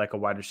get paid like a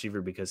wide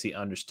receiver because he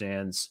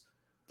understands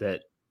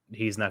that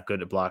he's not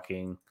good at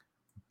blocking.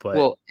 But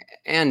Well,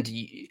 and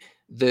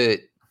the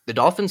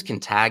Dolphins can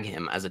tag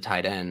him as a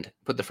tight end,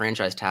 put the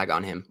franchise tag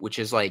on him, which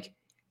is like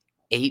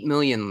 8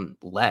 million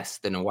less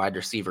than a wide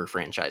receiver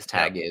franchise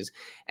tag is.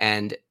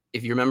 And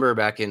if you remember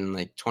back in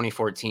like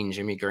 2014,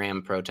 Jimmy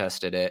Graham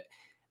protested it,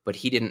 but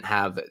he didn't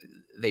have,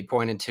 they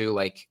pointed to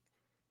like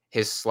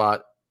his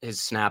slot, his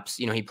snaps,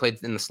 he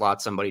played in the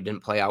slot, somebody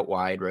didn't play out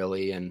wide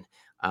really. And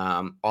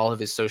all of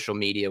his social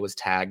media was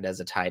tagged as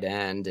a tight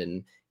end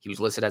and he was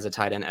listed as a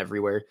tight end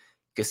everywhere.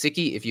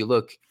 Gesicki, if you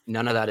look,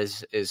 none of that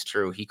is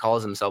true. He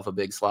calls himself a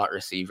big slot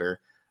receiver.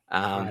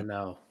 I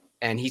know.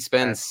 And he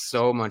spends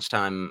so much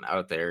time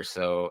out there.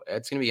 So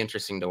it's going to be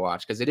interesting to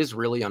watch because it is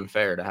really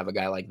unfair to have a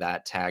guy like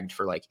that tagged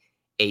for like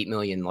 8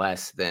 million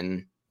less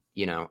than,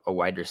 a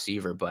wide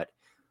receiver. But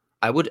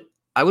I would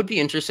be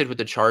interested with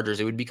the Chargers.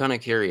 It would be kind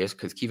of curious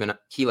because Keenan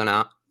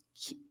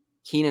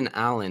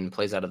Allen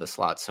plays out of the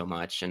slot so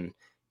much. And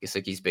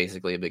Gesicki's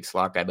basically a big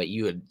slot guy, but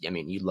you'd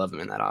love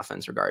him in that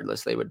offense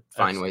regardless. They would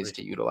find ways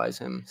to utilize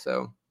him.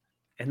 So,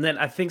 and then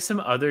I think some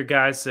other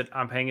guys that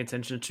I'm paying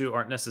attention to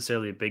aren't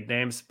necessarily big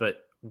names, but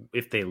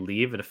if they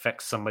leave, it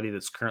affects somebody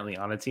that's currently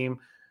on a team.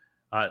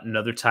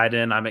 Another tight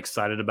end I'm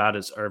excited about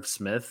is Irv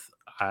Smith.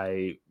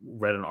 I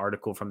read an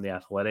article from The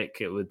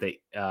Athletic.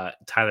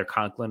 Tyler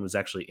Conklin was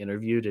actually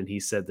interviewed, and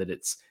he said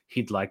that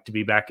he'd like to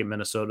be back in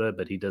Minnesota,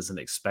 but he doesn't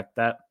expect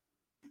that.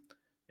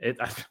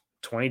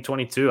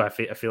 2022, I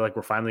feel like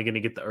we're finally going to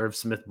get the Irv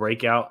Smith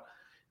breakout,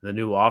 the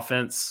new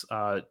offense.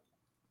 What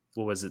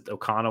was it?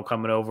 O'Connell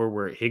coming over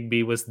where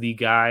Higbee was the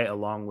guy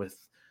along with,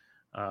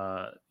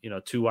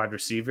 two wide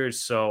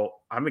receivers. So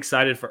I'm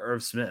excited for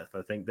Irv Smith.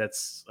 I think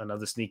that's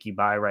another sneaky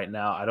buy right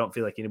now. I don't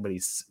feel like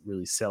anybody's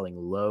really selling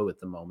low at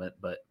the moment,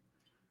 but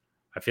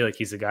I feel like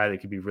he's a guy that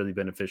could be really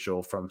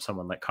beneficial from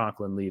someone like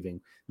Conklin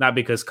leaving, not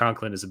because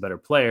Conklin is a better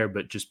player,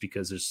 but just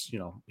because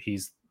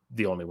he's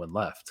the only one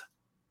left.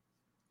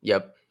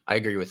 Yep. I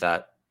agree with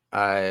that.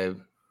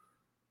 I'm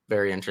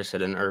very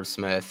interested in Irv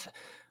Smith.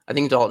 I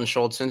think Dalton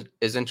Schultz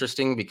is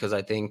interesting because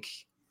I think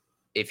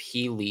if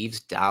he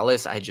leaves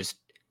Dallas,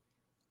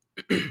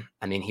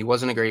 he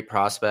wasn't a great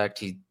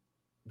prospect.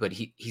 But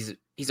he's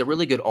a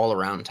really good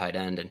all-around tight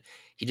end, and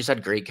he just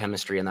had great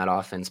chemistry in that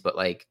offense. But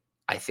like,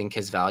 I think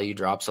his value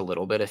drops a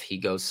little bit if he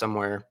goes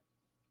somewhere,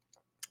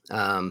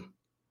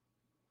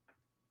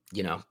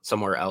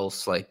 somewhere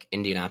else like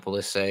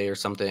Indianapolis, say, or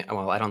something.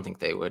 Well, I don't think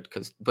they would,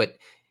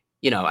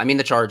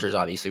 the Chargers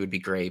obviously would be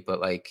great,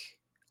 but like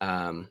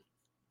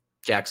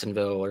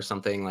Jacksonville or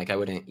something, like I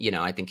wouldn't,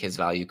 I think his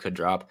value could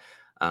drop.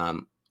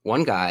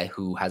 One guy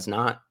who has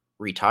not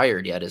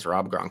retired yet is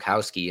Rob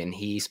Gronkowski, and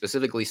he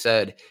specifically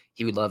said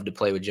he would love to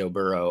play with Joe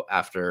Burrow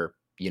after,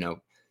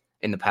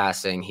 in the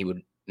past saying he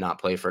would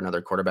not play for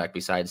another quarterback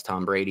besides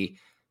Tom Brady.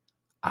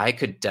 I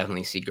could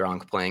definitely see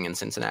Gronk playing in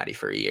Cincinnati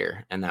for a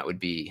year, and that would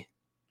be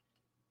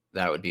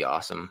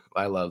awesome.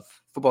 I love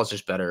football's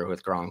just better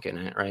with Gronk in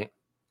it, right?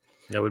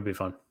 That would be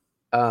fun.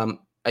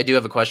 I do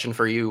have a question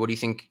for you. What do you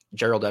think,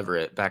 Gerald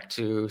Everett, back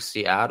to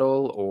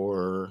Seattle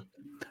or?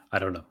 I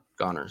don't know.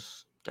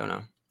 Goners? Don't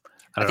know.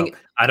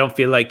 I don't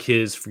feel like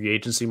his free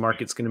agency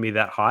market's going to be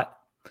that hot.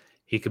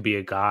 He could be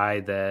a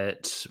guy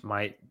that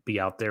might be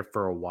out there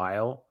for a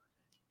while,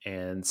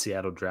 and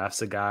Seattle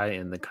drafts a guy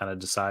and then kind of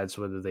decides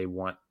whether they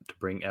want to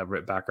bring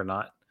Everett back or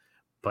not.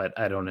 But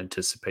I don't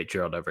anticipate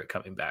Gerald Everett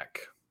coming back.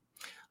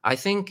 I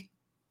think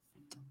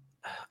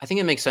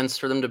it makes sense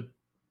for them to.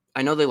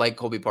 I know they like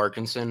Colby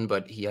Parkinson,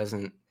 but he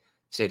hasn't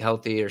stayed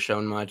healthy or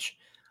shown much.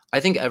 I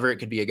think Everett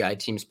could be a guy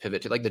teams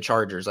pivot to, like the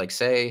Chargers. Like,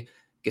 say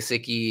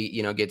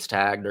Gesicki, gets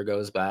tagged or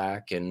goes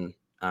back, and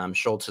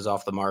Schultz is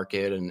off the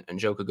market, and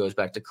Njoku goes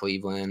back to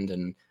Cleveland,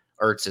 and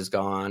Ertz is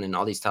gone, and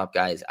all these top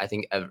guys. I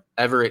think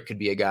Everett could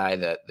be a guy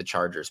that the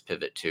Chargers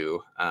pivot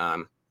to.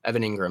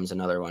 Evan Ingram's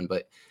another one,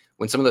 but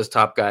when some of those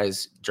top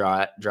guys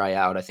dry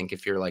out, I think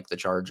if you're like the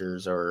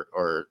Chargers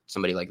or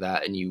somebody like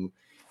that, and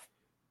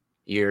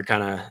you're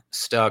kind of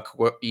stuck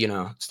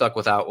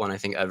without one, I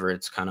think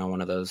Everett's kind of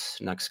one of those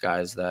next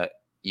guys that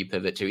you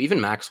pivot to.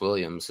 Even Max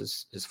Williams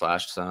has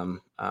flashed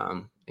some. I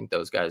think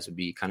those guys would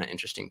be kind of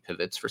interesting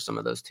pivots for some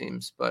of those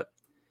teams, but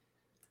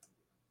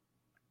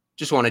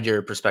just wanted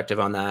your perspective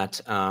on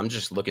that. I'm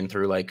just looking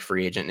through like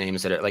free agent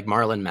names that are like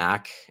Marlon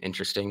Mack.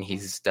 Interesting.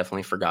 He's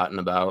definitely forgotten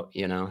about,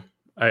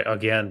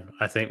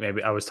 I think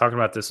maybe I was talking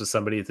about this with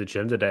somebody at the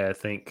gym today. I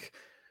think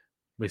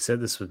we said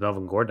this with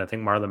Melvin Gordon. I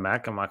think Marlon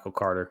Mack and Michael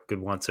Carter, good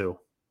one too.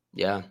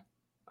 Yeah,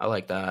 I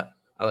like that.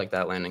 I like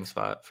that landing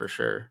spot for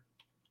sure.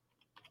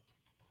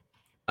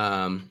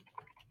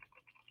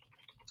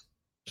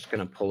 Just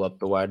gonna pull up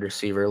the wide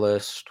receiver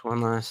list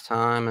one last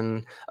time,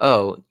 and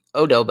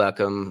Odell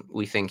Beckham.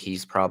 We think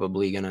he's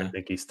probably gonna. I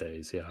think he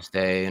stays. Yeah,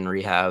 stay in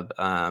rehab.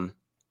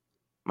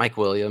 Mike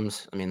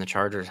Williams. I mean, the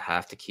Chargers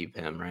have to keep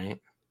him, right?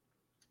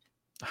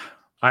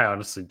 I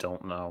honestly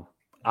don't know.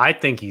 I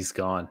think he's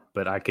gone,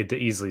 but I could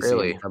easily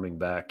see him coming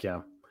back.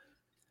 Yeah.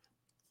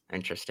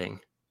 Interesting.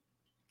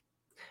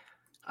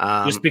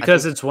 Just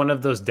because it's one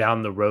of those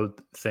down the road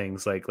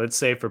things. Like, let's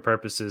say for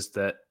purposes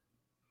that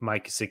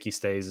Mike Gesicki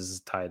stays as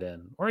a tight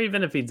end, or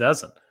even if he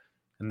doesn't,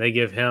 and they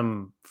give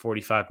him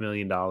 $45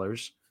 million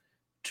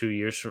 2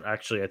 years from,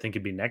 actually, I think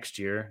it'd be next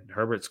year.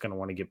 Herbert's going to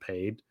want to get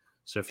paid.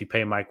 So if you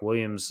pay Mike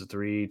Williams a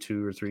 2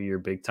 or 3 year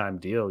big time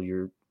deal,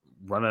 you're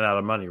running out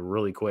of money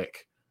really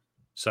quick.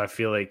 So I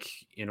feel like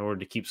in order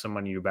to keep some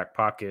money in your back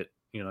pocket,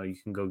 you know, you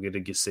can go get a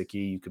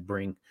Gesicki. You could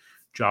bring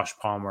Josh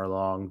Palmer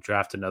along,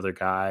 draft another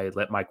guy,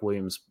 let Mike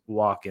Williams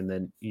walk, and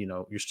then, you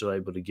know, you're still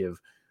able to give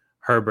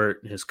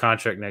Herbert his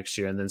contract next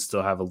year and then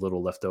still have a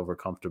little left over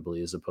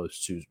comfortably, as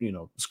opposed to, you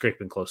know,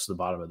 scraping close to the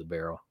bottom of the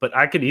barrel. But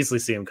I could easily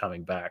see him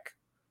coming back.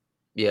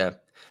 Yeah,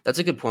 that's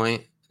a good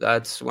point.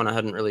 That's one I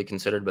hadn't really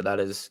considered, but that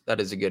is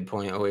a good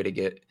point, a way to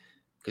get,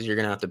 because you're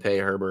going to have to pay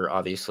Herbert,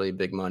 obviously,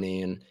 big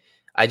money. And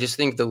I just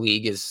think the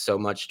league is so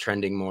much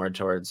trending more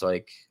towards,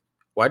 like,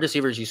 wide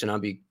receivers used to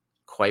not be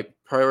quite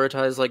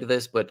prioritized like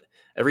this, but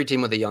every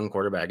team with a young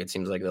quarterback, it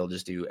seems like they'll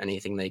just do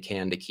anything they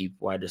can to keep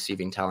wide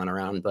receiving talent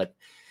around. But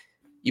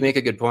you make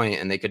a good point,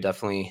 and they could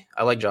definitely,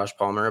 I like Josh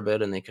Palmer a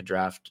bit, and they could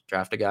draft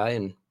a guy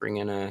and bring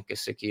in a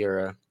Gesicki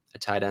or a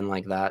tight end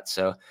like that.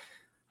 So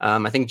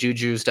I think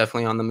Juju's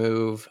definitely on the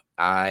move.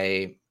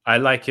 I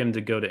like him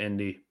to go to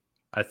Indy.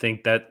 I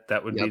think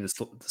that would be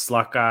the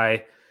slot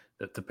guy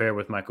that to pair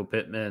with Michael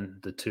Pittman,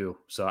 the two.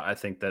 So I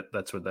think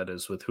that's what that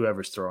is with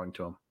whoever's throwing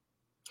to him.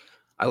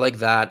 I like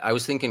that. I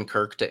was thinking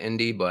Kirk to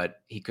Indy,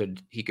 but he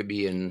could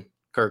be in.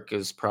 Kirk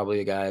is probably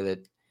a guy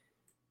that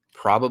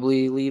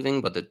probably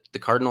leaving, but the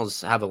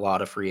Cardinals have a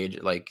lot of free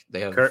agent. Like,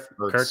 they have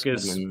Kirk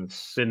has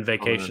been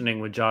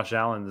vacationing with Josh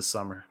Allen this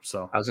summer.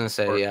 So I was going to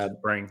say, yeah,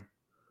 spring.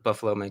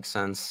 Buffalo makes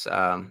sense.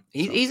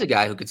 He's a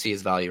guy who could see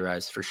his value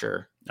rise for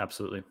sure.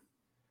 Absolutely.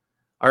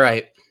 All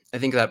right. I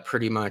think that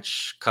pretty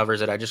much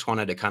covers it. I just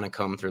wanted to kind of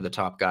comb through the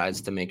top guys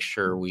to make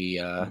sure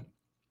we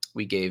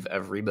gave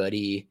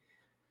everybody,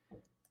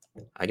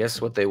 I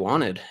guess, what they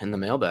wanted in the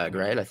mailbag,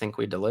 right? I think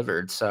we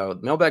delivered. So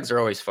mailbags are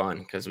always fun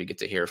because we get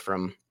to hear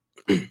from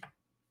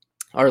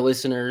our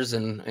listeners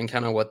and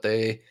kind of what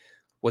they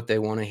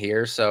want to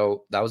hear.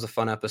 So that was a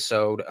fun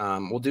episode.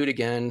 We'll do it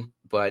again,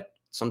 but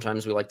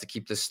sometimes we like to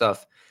keep this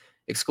stuff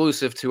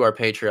exclusive to our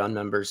Patreon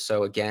members.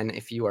 So again,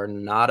 if you are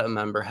not a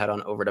member, head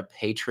on over to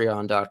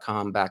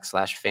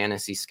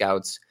patreon.com/fantasy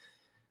scouts.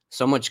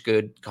 So much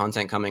good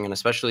content coming, and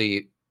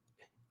especially,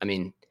 I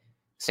mean,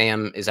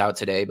 Sam is out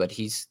today, but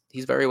he's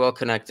very well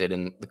connected,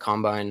 and the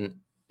combine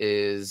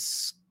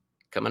is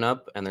coming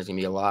up, and there's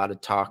gonna be a lot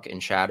of talk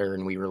and chatter,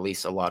 and we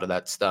release a lot of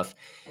that stuff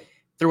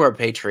through our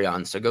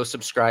Patreon. So go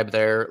subscribe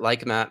there.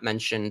 Like Matt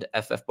mentioned,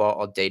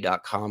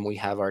 ffballallday.com. We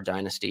have our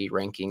dynasty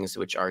rankings,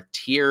 which are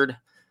tiered.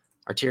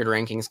 Our tiered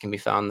rankings can be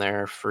found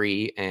there,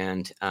 free,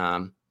 and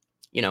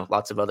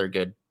lots of other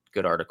good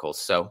articles.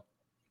 So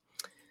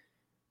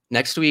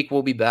next week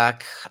we'll be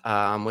back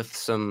with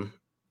some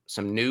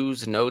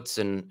news, notes,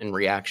 and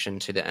reaction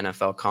to the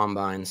NFL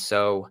Combine.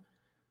 So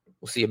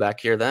we'll see you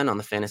back here then on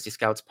the Fantasy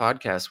Scouts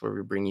podcast, where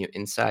we bring you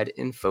inside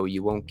info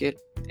you won't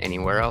get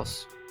anywhere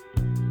else.